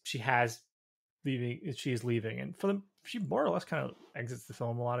she is leaving. And for them, she more or less kind of exits the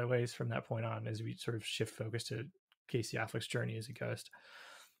film a lot of ways from that point on, as we sort of shift focus to Casey Affleck's journey as a ghost.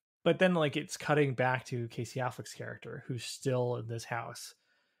 But then like it's cutting back to Casey Affleck's character, who's still in this house,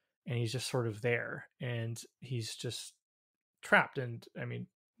 and he's just sort of there, and he's just trapped. And I mean,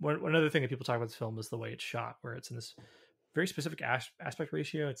 one other thing that people talk about this film is the way it's shot, where it's in this very specific aspect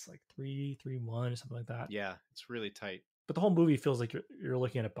ratio. It's like 3:1 or something like that. Yeah, it's really tight. But the whole movie feels like you're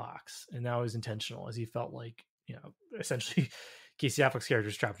looking at a box, and that was intentional, as he felt like, essentially Casey Affleck's character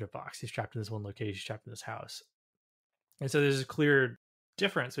is trapped in a box. He's trapped in this one location, he's trapped in this house. And so there's a clear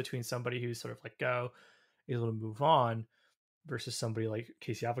difference between somebody who's sort of let go, able to move on, versus somebody like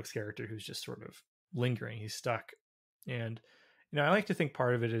Casey Affleck's character who's just sort of lingering. He's stuck. And, I like to think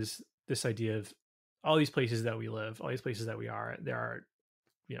part of it is this idea of all these places that we live, all these places that we are, there are,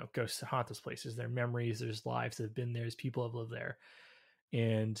 ghosts that haunt those places. There are memories, there's lives that have been there, there's people have lived there.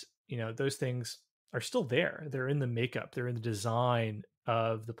 And, those things are still there. They're in the makeup, they're in the design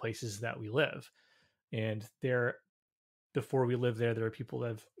of the places that we live. And before we lived there, there are people that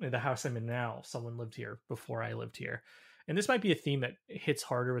have, in the house I'm in now, someone lived here before I lived here. And this might be a theme that hits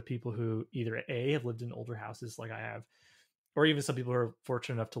harder with people who either A, have lived in older houses like I have, or even some people who are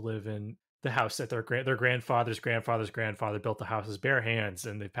fortunate enough to live in the house that their grandfather's grandfather built the house with bare hands,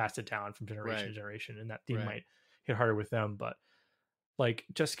 and they passed it down from generation to generation. And that theme might hit harder with them. But like,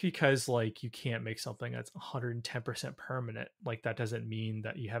 just because like you can't make something that's 110% permanent, like that doesn't mean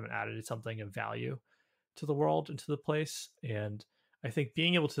that you haven't added something of value to the world and to the place. And I think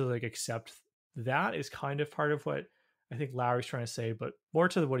being able to like accept that is kind of part of what I think Lowry's trying to say, but more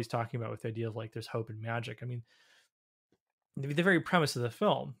to what he's talking about with the idea of like there's hope and magic. I mean, the very premise of the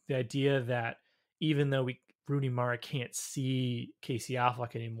film, the idea that even though Rooney Mara can't see Casey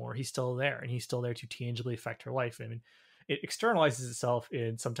Affleck anymore, he's still there, and he's still there to tangibly affect her life. I mean, it externalizes itself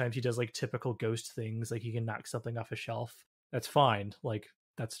in sometimes he does like typical ghost things, like he can knock something off a shelf. That's fine. Like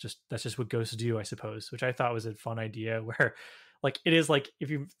that's just what ghosts do, I suppose, which I thought was a fun idea, where like it is like if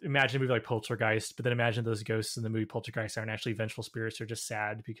you imagine a movie like Poltergeist, but then imagine those ghosts in the movie Poltergeist aren't actually vengeful spirits, they're just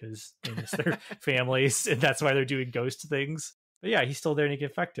sad because they miss their families, and that's why they're doing ghost things. But yeah, he's still there and he can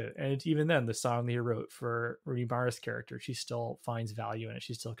affect it. And even then, the song that he wrote for Rooney Mara's character, she still finds value in it.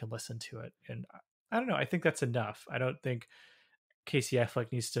 She still can listen to it. And I don't know, I think that's enough. I don't think Casey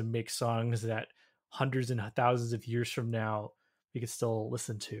Affleck needs to make songs that hundreds and thousands of years from now we could still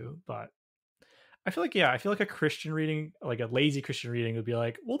listen to. But I feel like a Christian reading, like a lazy Christian reading, would be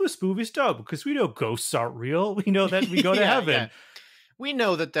like, well, this movie's dumb because we know ghosts aren't real. We know that we go to heaven. Yeah. We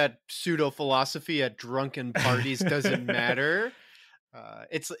know that pseudo philosophy at drunken parties doesn't matter.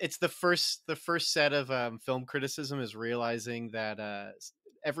 It's the first set of film criticism is realizing that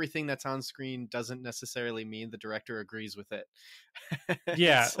everything that's on screen doesn't necessarily mean the director agrees with it.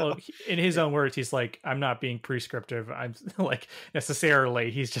 Yeah, So, well, in his yeah, own words, he's like, I'm not being prescriptive. I'm like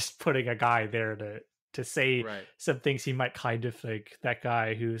necessarily. He's just putting a guy there to say right. some things he might kind of like that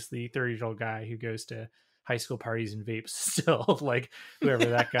guy who's the 30-year-old guy who goes to high school parties and vapes still, like whoever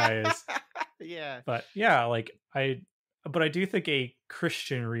that guy is. Yeah. But yeah, like but I do think a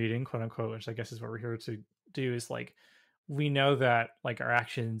Christian reading, quote unquote, which I guess is what we're here to do, is like we know that like our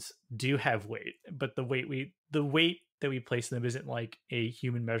actions do have weight, but the weight that we place in them isn't like a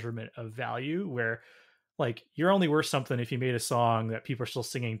human measurement of value where like you're only worth something if you made a song that people are still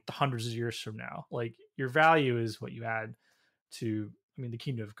singing hundreds of years from now. Like your value is what you add to, I mean, the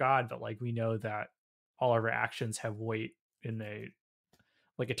kingdom of God, but like we know that all of our actions have weight in a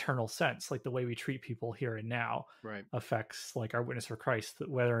like eternal sense. Like the way we treat people here and now Right. affects like our witness for Christ, that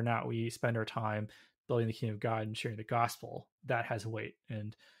whether or not we spend our time building the kingdom of God and sharing the gospel, that has weight.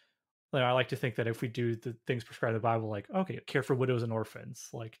 And like, I like to think that if we do the things prescribed in the Bible, like, okay, care for widows and orphans,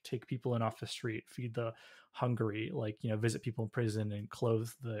 like take people in off the street, feed the hungry, like, you know, visit people in prison and clothe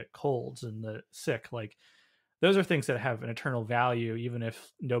the colds and the sick, like those are things that have an eternal value, even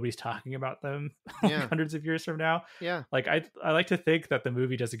if nobody's talking about them like Yeah. hundreds of years from now. Yeah. Like I like to think that the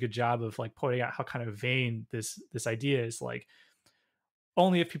movie does a good job of like pointing out how kind of vain this idea is. Like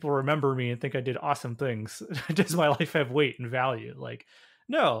only if people remember me and think I did awesome things does my life have weight and value. Like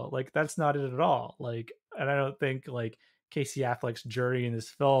no, like that's not it at all. Like, and I don't think like Casey Affleck's journey in this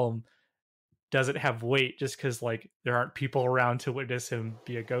film doesn't have weight just because like there aren't people around to witness him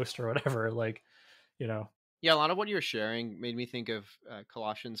be a ghost or whatever. Like, you know. Yeah, a lot of what you were sharing made me think of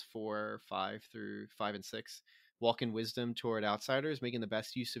Colossians 4, 5 through 5 and 6. Walk in wisdom toward outsiders, making the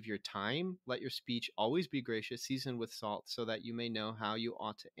best use of your time. Let your speech always be gracious, seasoned with salt, so that you may know how you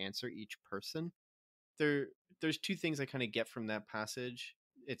ought to answer each person. there there's two things I kind of get from that passage.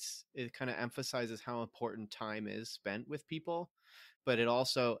 It kind of emphasizes how important time is spent with people, but it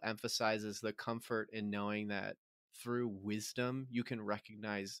also emphasizes the comfort in knowing that through wisdom you can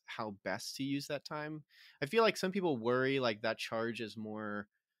recognize how best to use that time. I feel like some people worry like that charge is more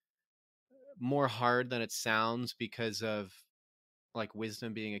hard than it sounds because of like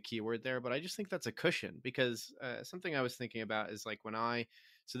wisdom being a keyword there, but I just think that's a cushion because something I was thinking about is like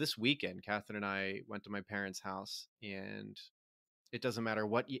so this weekend, Catherine and I went to my parents' house, and it doesn't matter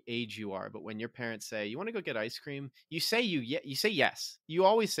what age you are, but when your parents say, you want to go get ice cream, you say yes. You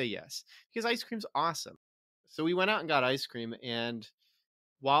always say yes because ice cream's awesome. So we went out and got ice cream. And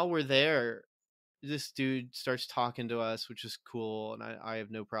while we're there, this dude starts talking to us, which is cool. And I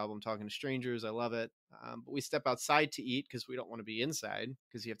have no problem talking to strangers. I love it. But we step outside to eat because we don't want to be inside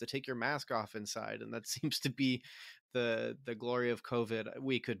because you have to take your mask off inside. And that seems to be the glory of COVID.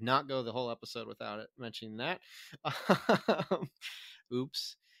 We could not go the whole episode without it mentioning that.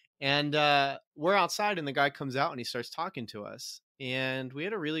 Oops. And we're outside, and the guy comes out and he starts talking to us. And we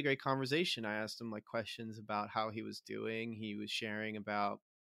had a really great conversation. I asked him like questions about how he was doing. He was sharing about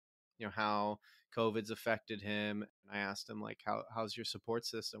how COVID's affected him. And I asked him like, how's your support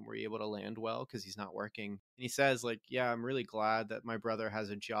system? Were you able to land well? Because he's not working. And he says like, yeah, I'm really glad that my brother has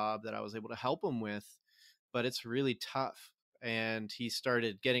a job that I was able to help him with, but it's really tough. And he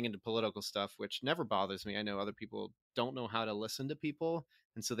started getting into political stuff, which never bothers me. I know other people don't know how to listen to people,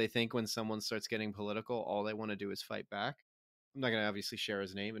 and so they think when someone starts getting political, all they want to do is fight back. I'm not going to obviously share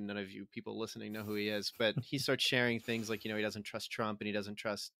his name, and none of you people listening know who he is, but he starts sharing things like, he doesn't trust Trump, and he doesn't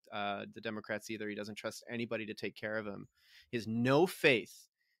trust the Democrats either. He doesn't trust anybody to take care of him. He has no faith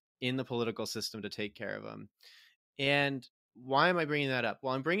in the political system to take care of him. And why am I bringing that up?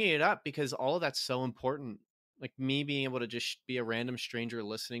 Well, I'm bringing it up because all of that's so important. Like me being able to just be a random stranger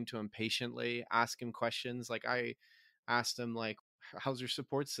listening to him patiently, ask him questions. Like I asked him like, how's your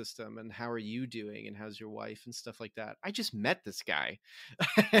support system and how are you doing and how's your wife and stuff like that. I just met this guy.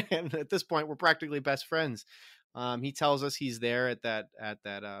 And at this point we're practically best friends. He tells us he's there at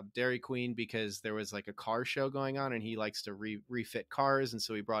that Dairy Queen because there was like a car show going on, and he likes to refit cars, and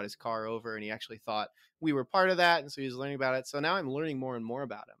so he brought his car over, and he actually thought we were part of that, and so he was learning about it. So now I'm learning more and more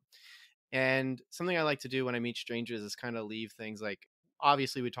about him. And something I like to do when I meet strangers is kind of leave things like,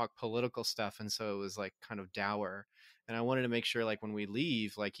 obviously we talk political stuff, and so it was like kind of dour. And I wanted to make sure like when we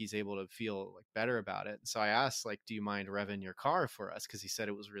leave, like he's able to feel like better about it. So I asked like, do you mind revving your car for us? Because he said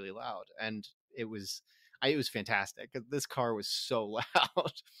it was really loud, and it was fantastic. This car was so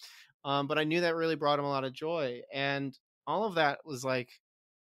loud. But I knew that really brought him a lot of joy, and all of that was like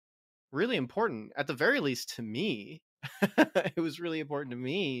really important, at the very least to me. It was really important to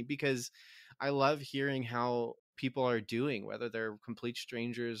me because I love hearing how people are doing, whether they're complete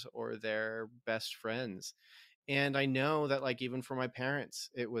strangers or they're best friends. And I know that, like, even for my parents,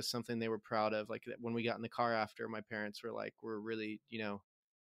 it was something they were proud of. Like, when we got in the car after, my parents were like, we're really,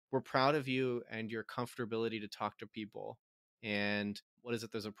 we're proud of you and your comfortability to talk to people. And what is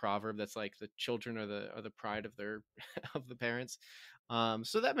it? There's a proverb that's like, the children are the pride of their of the parents.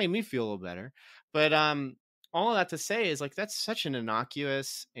 So that made me feel a little better. But all of that to say is, like, that's such an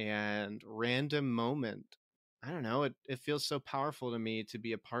innocuous and random moment. I don't know. It feels so powerful to me to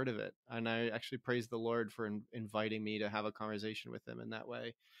be a part of it, and I actually praise the Lord for inviting me to have a conversation with him in that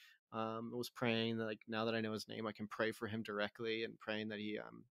way. I was praying that, like, now that I know his name, I can pray for him directly, and praying that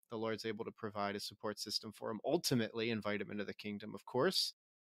the Lord's able to provide a support system for him. Ultimately, invite him into the kingdom, of course.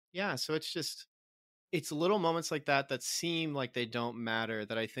 Yeah. So it's little moments like that that seem like they don't matter,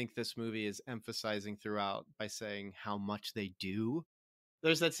 that I think this movie is emphasizing throughout by saying how much they do.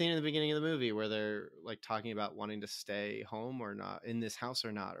 There's that scene in the beginning of the movie where they're, like, talking about wanting to stay home or not, in this house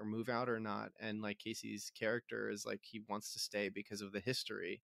or not, or move out or not. And, like, Casey's character is like, he wants to stay because of the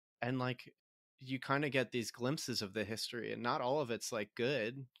history. And, like, you kind of get these glimpses of the history, and not all of it's, like,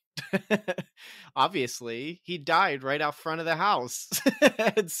 good. Obviously, he died right out front of the house.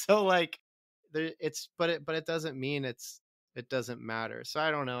 And so, like, but it doesn't mean it doesn't matter. So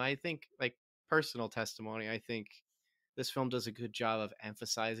I don't know. I think, like, personal testimony, I think this film does a good job of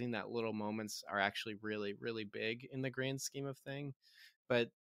emphasizing that little moments are actually really, really big in the grand scheme of thing. But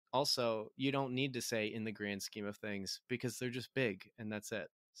also, you don't need to say in the grand scheme of things, because they're just big, and that's it.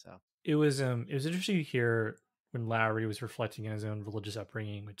 So It was interesting to hear when Lowry was reflecting on his own religious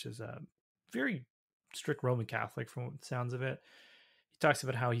upbringing, which is very strict Roman Catholic from the sounds of it. He talks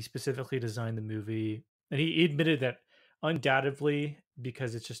about how he specifically designed the movie, and he admitted that undoubtedly,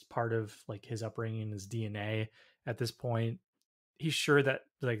 because it's just part of like his upbringing, his DNA at this point, he's sure that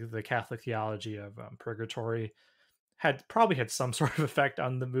like the Catholic theology of purgatory had probably had some sort of effect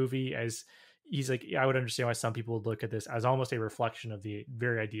on the movie. As he's like, I would understand why some people would look at this as almost a reflection of the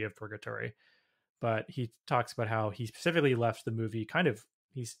very idea of purgatory. But he talks about how he specifically left the movie kind of,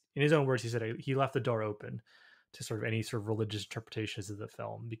 he's in his own words, he said he left the door open to sort of any sort of religious interpretations of the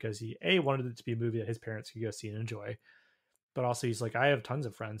film, because he wanted it to be a movie that his parents could go see and enjoy. But also he's like, I have tons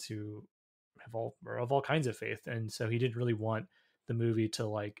of friends who are of all kinds of faith, and so he didn't really want the movie to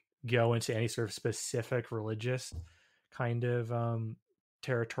like go into any sort of specific religious kind of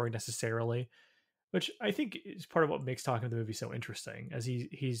territory necessarily, which I think is part of what makes talking to the movie so interesting, as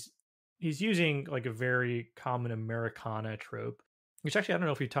he's using like a very common Americana trope, which actually I don't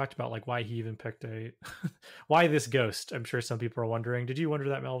know if we talked about like why he even picked a why this ghost. I'm sure some people are wondering. Did you wonder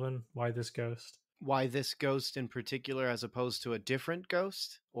that, Melvin? Why this ghost? why this ghost in particular as opposed to a different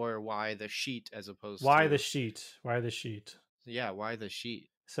ghost, or why the sheet as opposed Why the to, sheet? Why the sheet? yeah, why the sheet?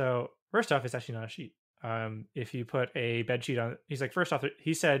 So first off, it's actually not a sheet. If you put a bed sheet on, he's like, first off,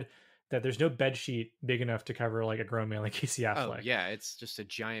 he said that there's no bed sheet big enough to cover like a grown man like Casey Oh Affleck. yeah, it's just a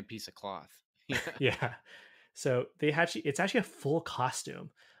giant piece of cloth. Yeah. Yeah. So it's actually a full costume.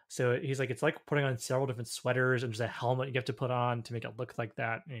 So he's like, it's like putting on several different sweaters and just a helmet you have to put on to make it look like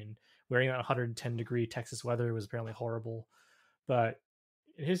that. And wearing that 110-degree Texas weather was apparently horrible. But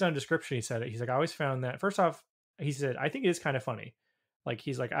in his own description, he said, he's like, I always found that, first off, he said, I think it is kind of funny. Like,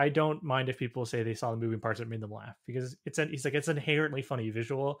 he's like, I don't mind if people say they saw the movie in parts that made them laugh, because he's like, it's an inherently funny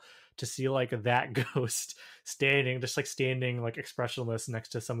visual to see like that ghost standing like expressionless next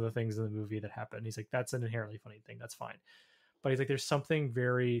to some of the things in the movie that happen. He's like, that's an inherently funny thing. That's fine. But he's like, there's something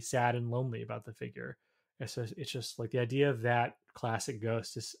very sad and lonely about the figure. It's just like the idea of that classic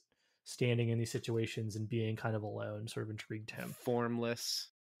ghost is standing in these situations and being kind of alone sort of intrigued him. Formless.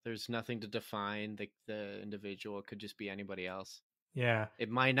 There's nothing to define the individual. It could just be anybody else. Yeah. It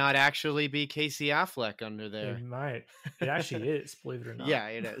might not actually be Casey Affleck under there. It might. It actually is, believe it or not. Yeah,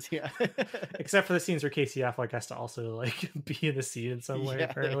 it is. Yeah. Except for the scenes where Casey Affleck has to also like be in the scene in some way, Yeah,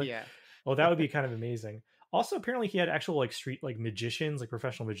 apparently. yeah. Well, that would be kind of amazing. Also, apparently he had actual like street like magicians, like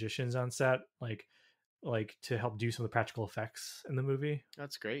professional magicians on set, like to help do some of the practical effects in the movie,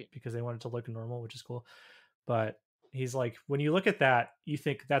 That's great. because they wanted to look normal, which is cool. But he's like, when you look at that, you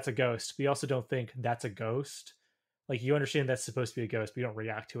think that's a ghost, but you also don't think that's a ghost. Like, you understand that's supposed to be a ghost, but you don't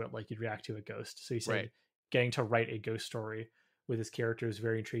react to it like you'd react to a ghost. So he said, Right. getting to write a ghost story with his character is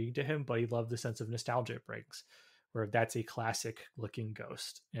very intriguing to him, but he loved the sense of nostalgia it brings, where that's a classic looking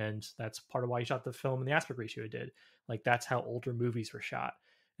ghost. And that's part of why he shot the film in the aspect ratio it did. Like, that's how older movies were shot.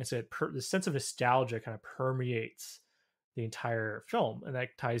 And so the sense of nostalgia kind of permeates the entire film. And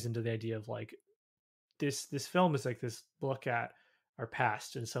that ties into the idea of like, this film is like this look at our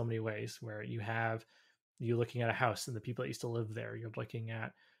past in so many ways, where you looking at a house and the people that used to live there. You're looking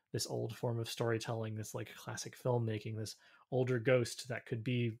at this old form of storytelling, this like classic filmmaking, this older ghost that could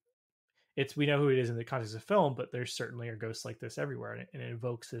be we know who it is in the context of film, but there certainly are ghosts like this everywhere, and it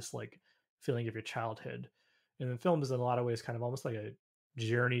evokes this like feeling of your childhood. And the film is in a lot of ways kind of almost like a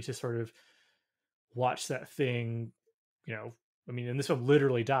journey to sort of watch that thing, you know, I mean, in this film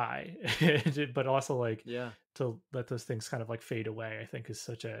literally die, but also like to let those things kind of like fade away, I think is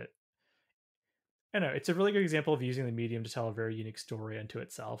such a, I don't know, it's a really good example of using the medium to tell a very unique story unto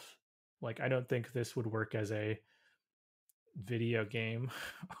itself. Like, I don't think this would work as a video game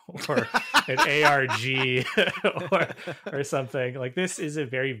or an ARG or something. Like, this is a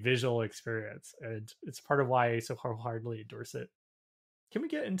very visual experience, and it's part of why I so wholeheartedly endorse it. Can we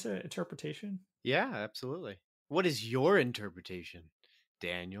get into interpretation? Yeah, absolutely. What is your interpretation,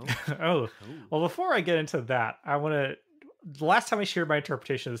 Daniel? Well, before I get into that, I want to. The last time I shared my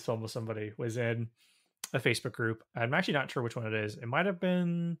interpretation of this film with somebody was in a Facebook group. I'm actually not sure which one it is. It might have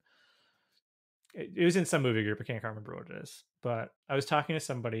been. It was in some movie group. I can't remember what it is. But I was talking to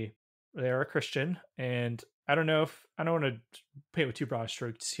somebody. They're a Christian, and I don't know if I don't want to paint with too broad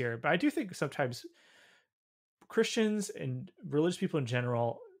strokes here, but I do think sometimes Christians and religious people in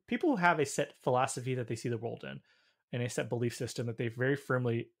general, people who have a set philosophy that they see the world in, and a set belief system that they very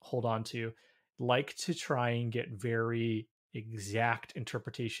firmly hold on to, like to try and get very exact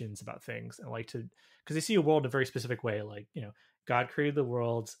interpretations about things, and like to, because they see a world in a very specific way, like, you know, God created the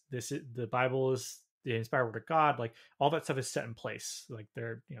world, this is the Bible is the inspired word of God, like all that stuff is set in place, like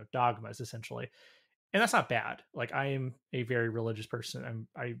they're, you know, dogmas essentially. And that's not bad. Like, I am a very religious person.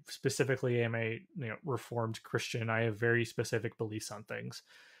 I specifically am a, you know, Reformed Christian. I have very specific beliefs on things.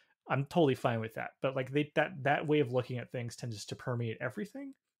 I'm totally fine with that. But like that way of looking at things tends to permeate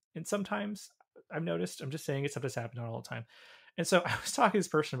everything. And sometimes I've noticed, I'm just saying it sometimes happens, not all the time. And so I was talking to this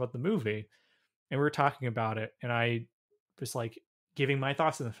person about the movie, and we were talking about it, and I was like giving my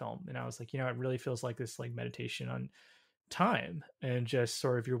thoughts on the film. And I was like, you know, it really feels like this like meditation on time, and just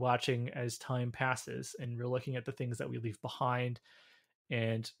sort of you're watching as time passes, and you're looking at the things that we leave behind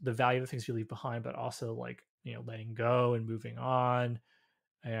and the value of the things we leave behind, but also like, you know, letting go and moving on,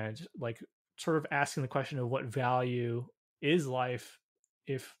 and like sort of asking the question of what value is life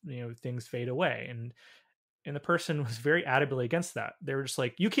if, you know, things fade away. And the person was very adamantly against that. They were just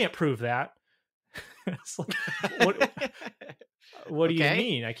like, you can't prove that. It's like, what do you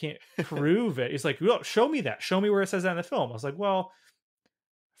mean I can't prove it? It's like, well, show me that. Show me where it says that in the film. I was like, well,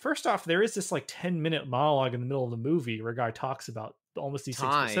 first off, there is this like 10-minute monologue in the middle of the movie where a guy talks about almost these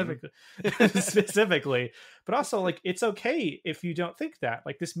things specifically, but also like, it's okay if you don't think that.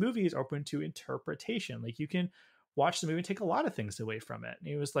 Like, this movie is open to interpretation. Like, you can watch the movie and take a lot of things away from it. And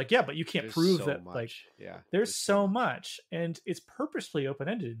he was like, yeah, but you can't prove that. Like, there's so much, and it's purposefully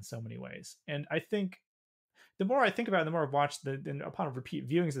open-ended in so many ways. And I think the more I think about it, the more I've watched and upon repeat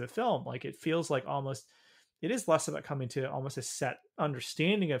viewings of the film, like, it feels like almost it is less about coming to almost a set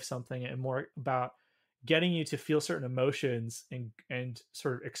understanding of something, and more about getting you to feel certain emotions and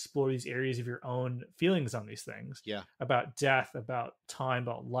sort of explore these areas of your own feelings on these things. Yeah. About death, about time,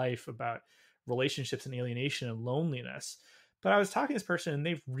 about life, about relationships and alienation and loneliness. But I was talking to this person, and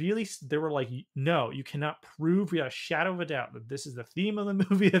they were like, no, you cannot prove without a shadow of a doubt that this is the theme of the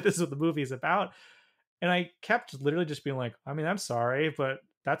movie, that this is what the movie is about. And I kept literally just being like, I mean, I'm sorry, but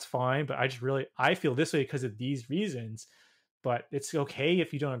that's fine. But I feel this way because of these reasons, but it's okay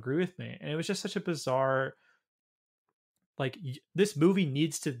if you don't agree with me. And it was just such a bizarre, like, this movie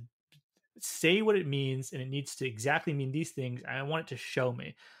needs to say what it means, and it needs to exactly mean these things. And I want it to show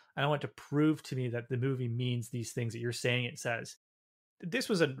me. I want it to prove to me that the movie means these things that you're saying it says. This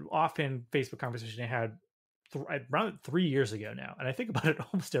was an offhand Facebook conversation I had around 3 years ago now, and I think about it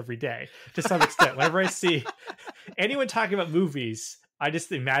almost every day to some extent. Whenever I see anyone talking about movies, I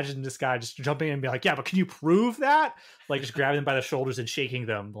just imagine this guy just jumping in and be like, yeah, but can you prove that? Like, just grabbing them by the shoulders and shaking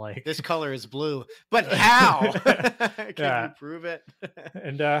them like, this color is blue, but how? Can you prove it?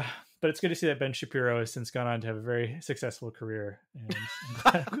 And but it's good to see that Ben Shapiro has since gone on to have a very successful career. And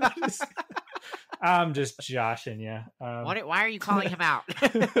I'm just joshing you. Why are you calling him out?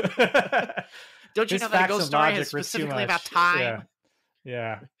 Don't you know that Ghost Story is specifically about time?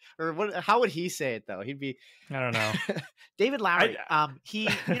 Yeah. Or what? How would he say it though? He'd be, I don't know. David Lowery. He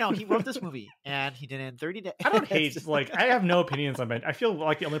wrote this movie and he did it in 30 days. I don't hate, like, I have no opinions on Ben. I feel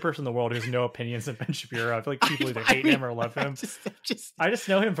like the only person in the world who has no opinions on Ben Shapiro. I feel like people either hate him or love him. I just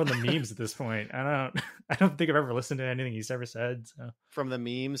know him from the memes at this point. I don't think I've ever listened to anything he's ever said. So. From the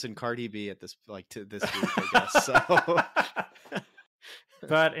memes and Cardi B at this, like, to this week, I guess. So.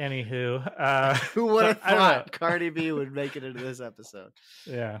 But anywho, who would have thought Cardi B would make it into this episode?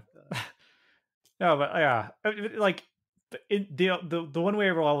 Yeah. No, but yeah, like, the one way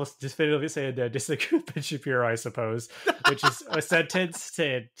I will always definitively say I disagree with Ben Shapiro, I suppose, which is a sentence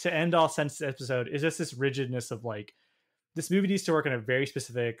to end all sentence episode, is just this rigidness of like, this movie needs to work on a very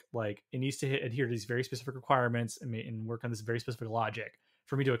specific, like, it needs to adhere to these very specific requirements and work on this very specific logic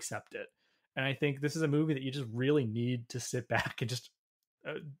for me to accept it. And I think this is a movie that you just really need to sit back and just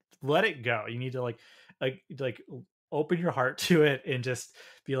let it go. You need to like open your heart to it and just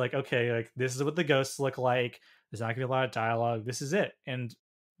be like, okay, like this is what the ghosts look like. There's not gonna be a lot of dialogue. This is it. And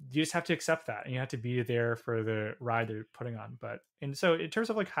you just have to accept that, and you have to be there for the ride they're putting on. But, and so in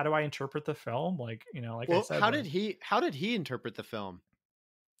terms of like, how do I interpret the film? Like, you know, like, well, I said, how did he interpret the film?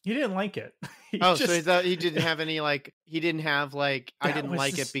 He didn't like it. So he thought he didn't have any, like, he didn't have like, I didn't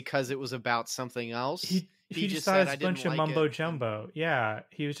like it because it was about something else. He just thought it was a bunch of mumbo jumbo. Yeah.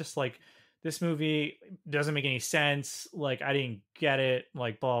 He was just like, this movie doesn't make any sense. Like, I didn't get it,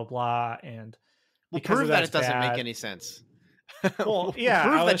 like, blah, blah. And prove that it doesn't make any sense. Well, yeah.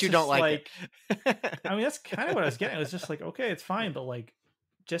 Prove that you don't like it. I mean, that's kind of what I was getting. It was just like, okay, it's fine. But like,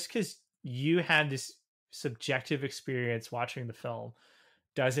 just because you had this subjective experience watching the film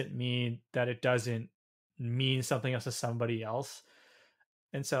doesn't mean that it doesn't mean something else to somebody else.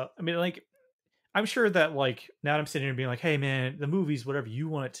 And so, I mean, like, I'm sure that like, now I'm sitting here being like, hey man, the movie's whatever you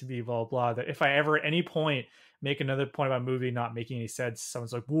want it to be, blah, blah, that if I ever at any point make another point about a movie not making any sense,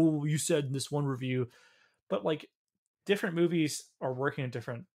 someone's like, well, you said in this one review. But like, different movies are working in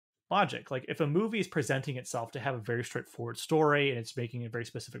different logic. Like, if a movie is presenting itself to have a very straightforward story and it's making a very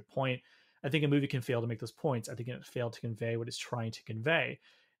specific point, I think a movie can fail to make those points. I think it failed to convey what it's trying to convey.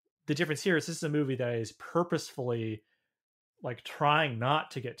 The difference here is this is a movie that is purposefully like trying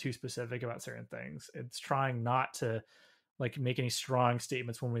not to get too specific about certain things. It's trying not to like make any strong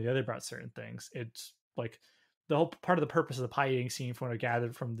statements one way or the other about certain things. It's like the whole part of the purpose of the pie eating scene, from what I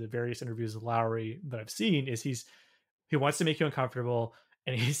gathered from the various interviews with Lowry that I've seen, is he wants to make you uncomfortable.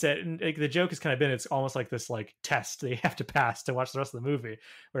 And he said, and like, the joke has kind of been, it's almost like this like test they have to pass to watch the rest of the movie,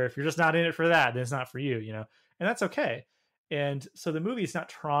 where if you're just not in it for that, then it's not for you, you know, and that's okay. And so the movie is not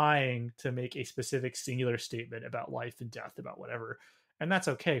trying to make a specific singular statement about life and death, about whatever. And that's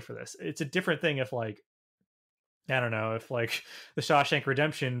okay for this. It's a different thing if like, I don't know, if like the Shawshank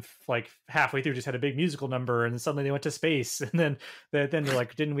Redemption, like halfway through just had a big musical number and then suddenly they went to space, and then they're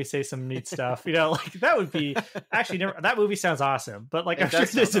like, didn't we say some neat stuff? You know, like that would be actually never, that movie sounds awesome, but like, I'm sure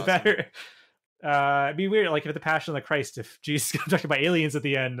there's a better, it'd be weird. Like if the Passion of the Christ, if Jesus is talking about aliens at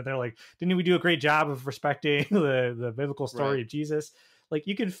the end and they're like, didn't we do a great job of respecting the biblical story of Jesus? Like,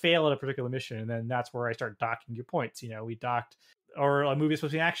 you can fail at a particular mission, and then that's where I start docking your points. You know, we docked, or a movie is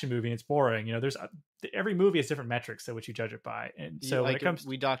supposed to be an action movie and it's boring. You know, there's every movie has different metrics at which you judge it by. And so when it comes,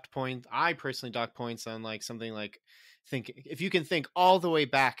 we docked points. I personally docked points on like something like, if you can think all the way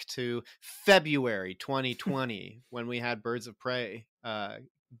back to February 2020 when we had Birds of Prey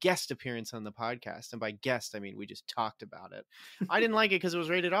guest appearance on the podcast, and by guest I mean we just talked about it. I didn't like it because it was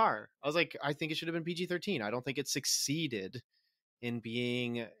rated R. I was like, I think it should have been PG-13. I don't think it succeeded in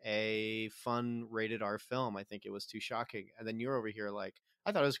being a fun rated R film. I think it was too shocking. And then you're over here like,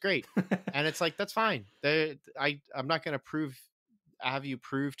 I thought it was great. And it's like, that's fine. I'm not going to have you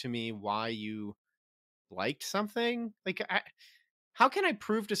prove to me why you liked something. Like, how can I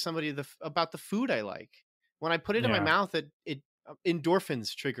prove to somebody about the food I like? When I put it in my mouth, it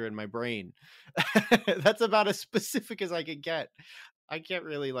endorphins trigger in my brain. That's about as specific as I could get. I can't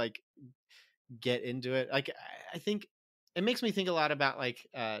really like get into it. Like, I think it makes me think a lot about like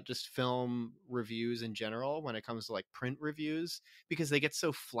just film reviews in general when it comes to like print reviews, because they get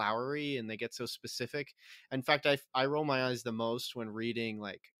so flowery and they get so specific. In fact, I roll my eyes the most when reading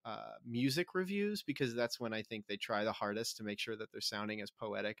like music reviews, because that's when I think they try the hardest to make sure that they're sounding as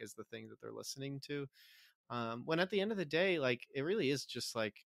poetic as the thing that they're listening to. When at the end of the day, like, it really is just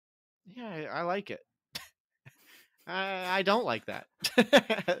like, yeah, I like it. I don't like that.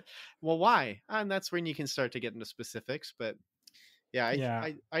 Well, why? And that's when you can start to get into specifics. But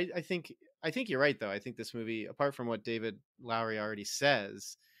I think you're right, though. I think this movie, apart from what David Lowery already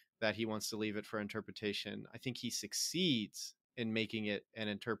says, that he wants to leave it for interpretation, I think he succeeds in making it an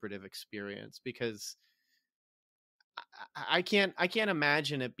interpretive experience, because I can't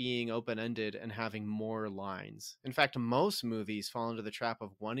imagine it being open-ended and having more lines. In fact, most movies fall into the trap of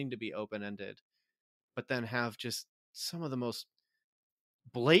wanting to be open-ended, but then have just some of the most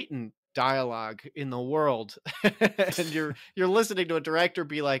blatant dialogue in the world. And you're listening to a director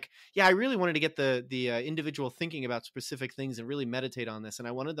be like, yeah, I really wanted to get the individual thinking about specific things and really meditate on this, and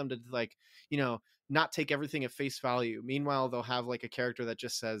I wanted them to, like, you know, not take everything at face value. Meanwhile, they'll have like a character that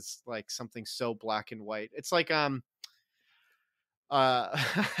just says like something so black and white. It's like in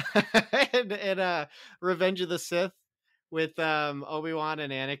Revenge of the Sith, with Obi-Wan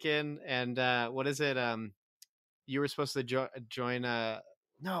and Anakin, and what is it? You were supposed to join.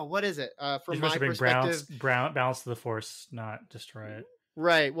 No, what is it? From my perspective, balance of the Force, not destroy it.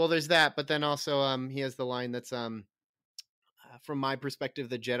 Right. Well, there's that, but then also he has the line that's from my perspective,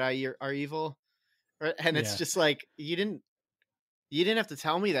 the Jedi are evil, and it's just like you didn't have to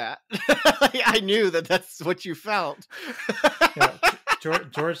tell me that. I knew that that's what you felt. Yeah.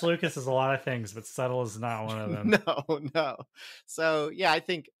 George Lucas is a lot of things, but subtle is not one of them. No. So yeah, I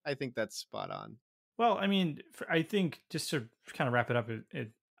think that's spot on. Well, I mean, I think just to kind of wrap it up,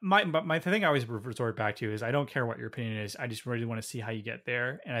 my thing I always resort back to is I don't care what your opinion is. I just really want to see how you get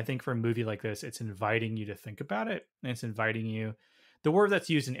there. And I think for a movie like this, it's inviting you to think about it, and it's inviting you. The word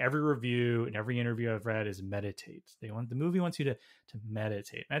that's used in every review and every interview I've read is meditate. The movie wants you to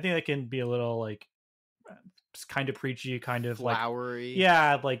meditate. And I think that can be a little like kind of preachy, kind of flowery. Like,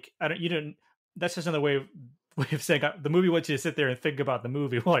 yeah, like that's just another way of saying the movie wants you to sit there and think about the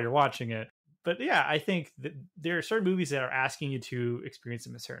movie while you're watching it. But yeah, I think that there are certain movies that are asking you to experience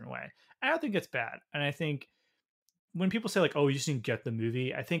them a certain way. I don't think it's bad. And I think when people say like, oh, you just didn't get the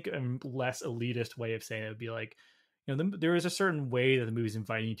movie, I think a less elitist way of saying it would be like, there is a certain way that the movie's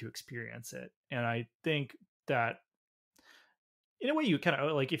inviting you to experience it. And I think that in a way you kind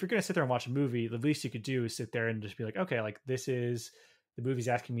of like, if you're going to sit there and watch a movie, the least you could do is sit there and just be like, okay, like this is the movie's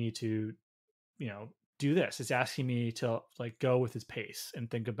asking me to, do this. It's asking me to like go with its pace and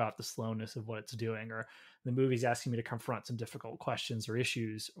think about the slowness of what it's doing, or the movie's asking me to confront some difficult questions or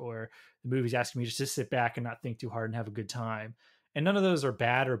issues, or the movie's asking me just to sit back and not think too hard and have a good time. And none of those are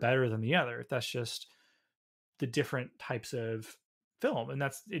bad or better than the other. That's just the different types of film, and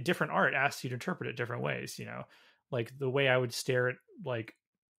that's a different art asks you to interpret it different ways. Like the way I would stare at like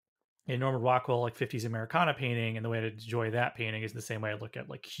a Norman Rockwell like 50s Americana painting, and the way to enjoy that painting is the same way I look at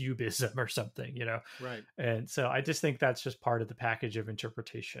like Cubism or something, Right. And so I just think that's just part of the package of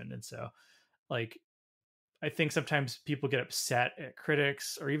interpretation. And so like I think sometimes people get upset at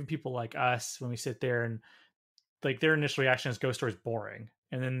critics or even people like us when we sit there and like their initial reaction is Ghost Story is boring,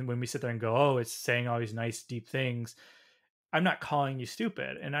 and then when we sit there and go, oh, it's saying all these nice deep things, I'm not calling you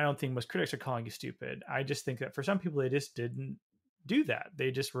stupid, and I don't think most critics are calling you stupid. I just think that for some people they just didn't do that.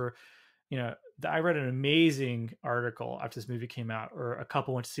 They just were, I read an amazing article after this movie came out, or a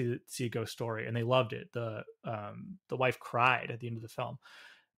couple went to see Ghost Story and they loved it. The wife cried at the end of the film,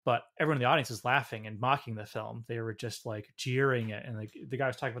 but everyone in the audience was laughing and mocking the film. They were just like jeering it, and like the guy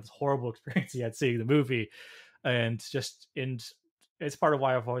was talking about this horrible experience he had seeing the movie, and it's part of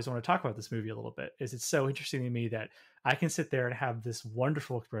why I've always wanted to talk about this movie a little bit. Is it's so interesting to me that I can sit there and have this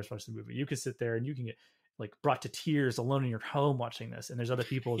wonderful experience watching the movie. You can sit there and you can get like brought to tears alone in your home watching this, and there's other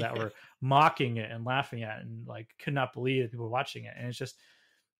people that were mocking it and laughing at it and like could not believe that people were watching it. And it's just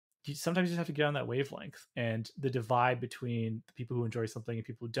sometimes you just have to get on that wavelength, and the divide between the people who enjoy something and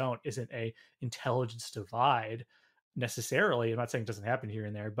people who don't isn't a intelligence divide necessarily. I'm not saying it doesn't happen here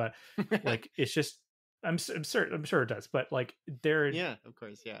and there, but like it's just I'm sure it does, but like yeah, of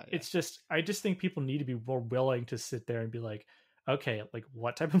course, yeah. It's just I just think people need to be more willing to sit there and be like, okay, like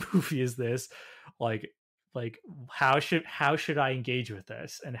what type of movie is this? Like how should I engage with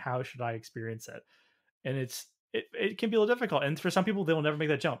this, and how should I experience it? And it can be a little difficult, and for some people they will never make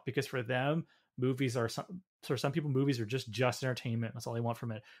that jump, because for them movies are some people movies are just entertainment. That's all they want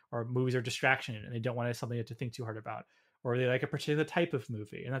from it, or movies are distraction and they don't want something to think too hard about, or they like a particular type of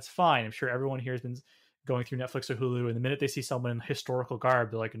movie, and that's fine. I'm sure everyone here has been going through Netflix or Hulu, and the minute they see someone in historical garb,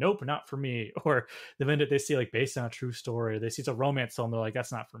 they're like, nope, not for me. Or the minute they see like based on a true story, they see it's a romance film, they're like,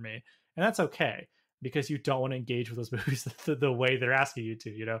 that's not for me. And that's okay, because you don't want to engage with those movies the way they're asking you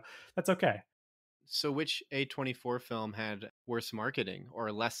to, that's okay. So which A24 film had worse marketing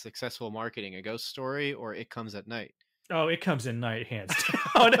or less successful marketing, A Ghost Story or It Comes at Night? Oh, It Comes at Night, hands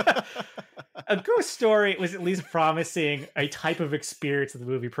down. A Ghost Story was at least promising a type of experience that the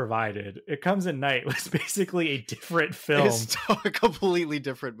movie provided. It Comes at Night was basically a different film. It's a completely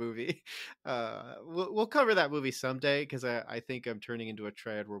different movie. We'll cover that movie someday, because I think I'm turning into a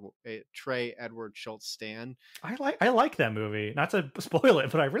Trey Edward Schultz stan. I like that movie. Not to spoil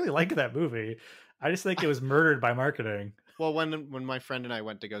it, but I really like that movie. I just think it was murdered by marketing. Well, when my friend and I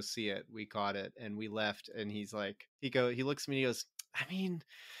went to go see it, we caught it and we left, and he's like, he looks at me and he goes, I mean,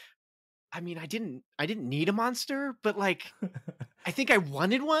 I didn't need a monster, but like, I think I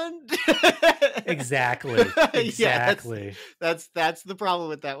wanted one. Exactly. Yeah, that's the problem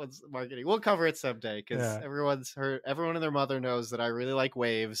with that one's marketing. We'll cover it someday, because everyone and their mother knows that I really like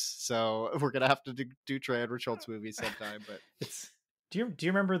waves. So we're gonna have to do Trey Edward Schultz movies sometime. But do you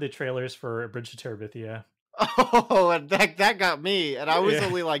remember the trailers for Bridge to Terabithia? Oh, and that got me, and I was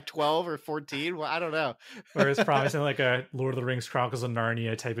only like 12 or 14. Well, I don't know. Or it's promising like a Lord of the Rings Chronicles of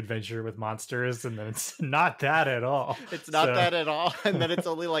Narnia type adventure with monsters, and then it's not that at all. It's not that at all, and then it's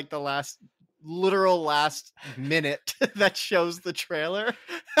only like the literal last minute that shows the trailer.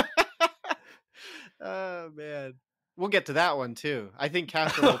 Oh man, we'll get to that one too. I think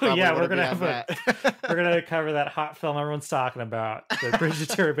Catherine will probably we're gonna have that. We're gonna cover that hot film everyone's talking about, the Bridge to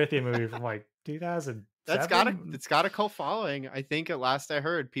Terabithia movie from like 2000. It's got a cult following. I think at last I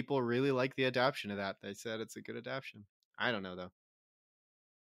heard people really like the adaptation of that. They said it's a good adaptation. I don't know though.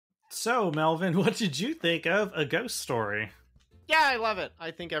 So Melvin, what did you think of A Ghost Story? Yeah, I love it.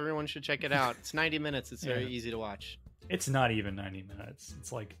 I think everyone should check it out. It's 90 minutes. It's very easy to watch. It's not even 90 minutes.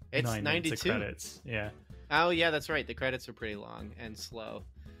 It's like 9 minutes of credits. Yeah. Oh, yeah, that's right. The credits are pretty long and slow.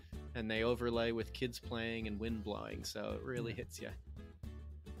 And they overlay with kids playing and wind blowing, so it really hits you.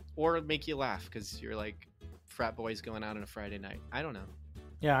 Or make you laugh because you're like frat boys going out on a Friday night. I don't know.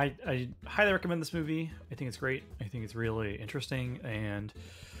 Yeah, I highly recommend this movie. I think it's great. I think it's really interesting and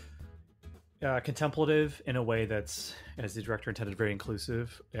contemplative in a way that's, as the director intended, very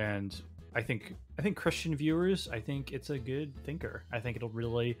inclusive. And I think Christian viewers, I think it's a good thinker. I think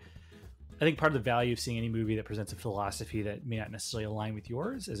part of the value of seeing any movie that presents a philosophy that may not necessarily align with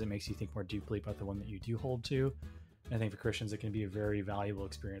yours is it makes you think more deeply about the one that you do hold to. And I think for Christians, it can be a very valuable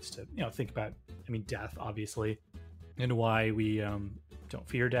experience to, think about, death, obviously, and why we don't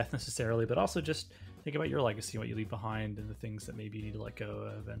fear death necessarily, but also just think about your legacy, what you leave behind, and the things that maybe you need to let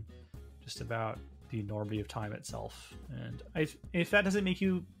go of, and just about the enormity of time itself. And if that doesn't make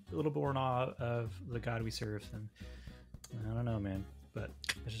you a little more in awe of the God we serve, then I don't know, man. But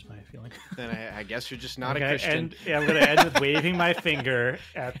that's just my feeling. Then I guess you're just not a Christian. And I'm going to end with waving my finger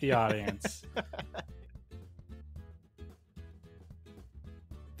at the audience.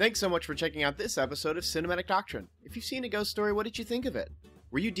 Thanks so much for checking out this episode of Cinematic Doctrine. If you've seen A Ghost Story, what did you think of it?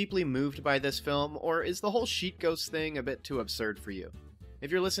 Were you deeply moved by this film, or is the whole sheet ghost thing a bit too absurd for you? If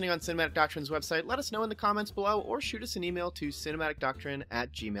you're listening on Cinematic Doctrine's website, let us know in the comments below, or shoot us an email to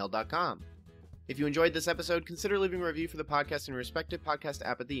cinematicdoctrine@gmail.com. If you enjoyed this episode, consider leaving a review for the podcast in your respective podcast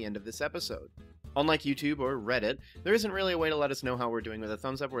app at the end of this episode. Unlike YouTube or Reddit, there isn't really a way to let us know how we're doing with a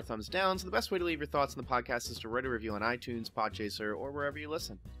thumbs up or a thumbs down, so the best way to leave your thoughts on the podcast is to write a review on iTunes, Podchaser, or wherever you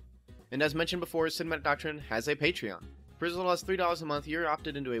listen. And as mentioned before, Cinematic Doctrine has a Patreon. For as little as $3 a month, you're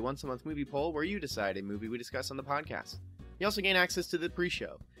opted into a once-a-month movie poll where you decide a movie we discuss on the podcast. You also gain access to the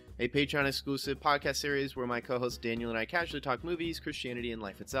pre-show, a Patreon-exclusive podcast series where my co-host Daniel and I casually talk movies, Christianity, and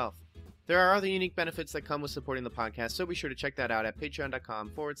life itself. There are other unique benefits that come with supporting the podcast, so be sure to check that out at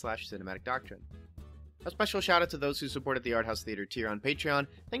patreon.com/cinematic doctrine. A special shout out to those who supported the Art House Theater tier on Patreon.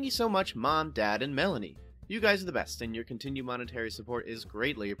 Thank you so much, Mom, Dad, and Melanie. You guys are the best, and your continued monetary support is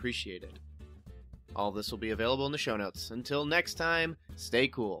greatly appreciated. All of this will be available in the show notes. Until next time, stay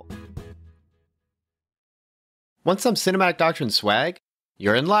cool. Want some Cinematic Doctrine swag?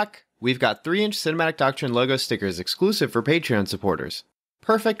 You're in luck! We've got 3-inch Cinematic Doctrine logo stickers exclusive for Patreon supporters.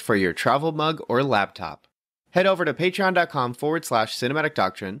 Perfect for your travel mug or laptop. Head over to patreon.com/cinematic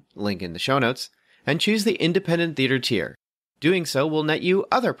doctrine, link in the show notes, and choose the independent theater tier. Doing so will net you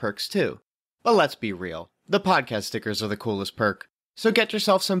other perks too. But let's be real, the podcast stickers are the coolest perk. So get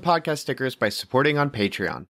yourself some podcast stickers by supporting on Patreon.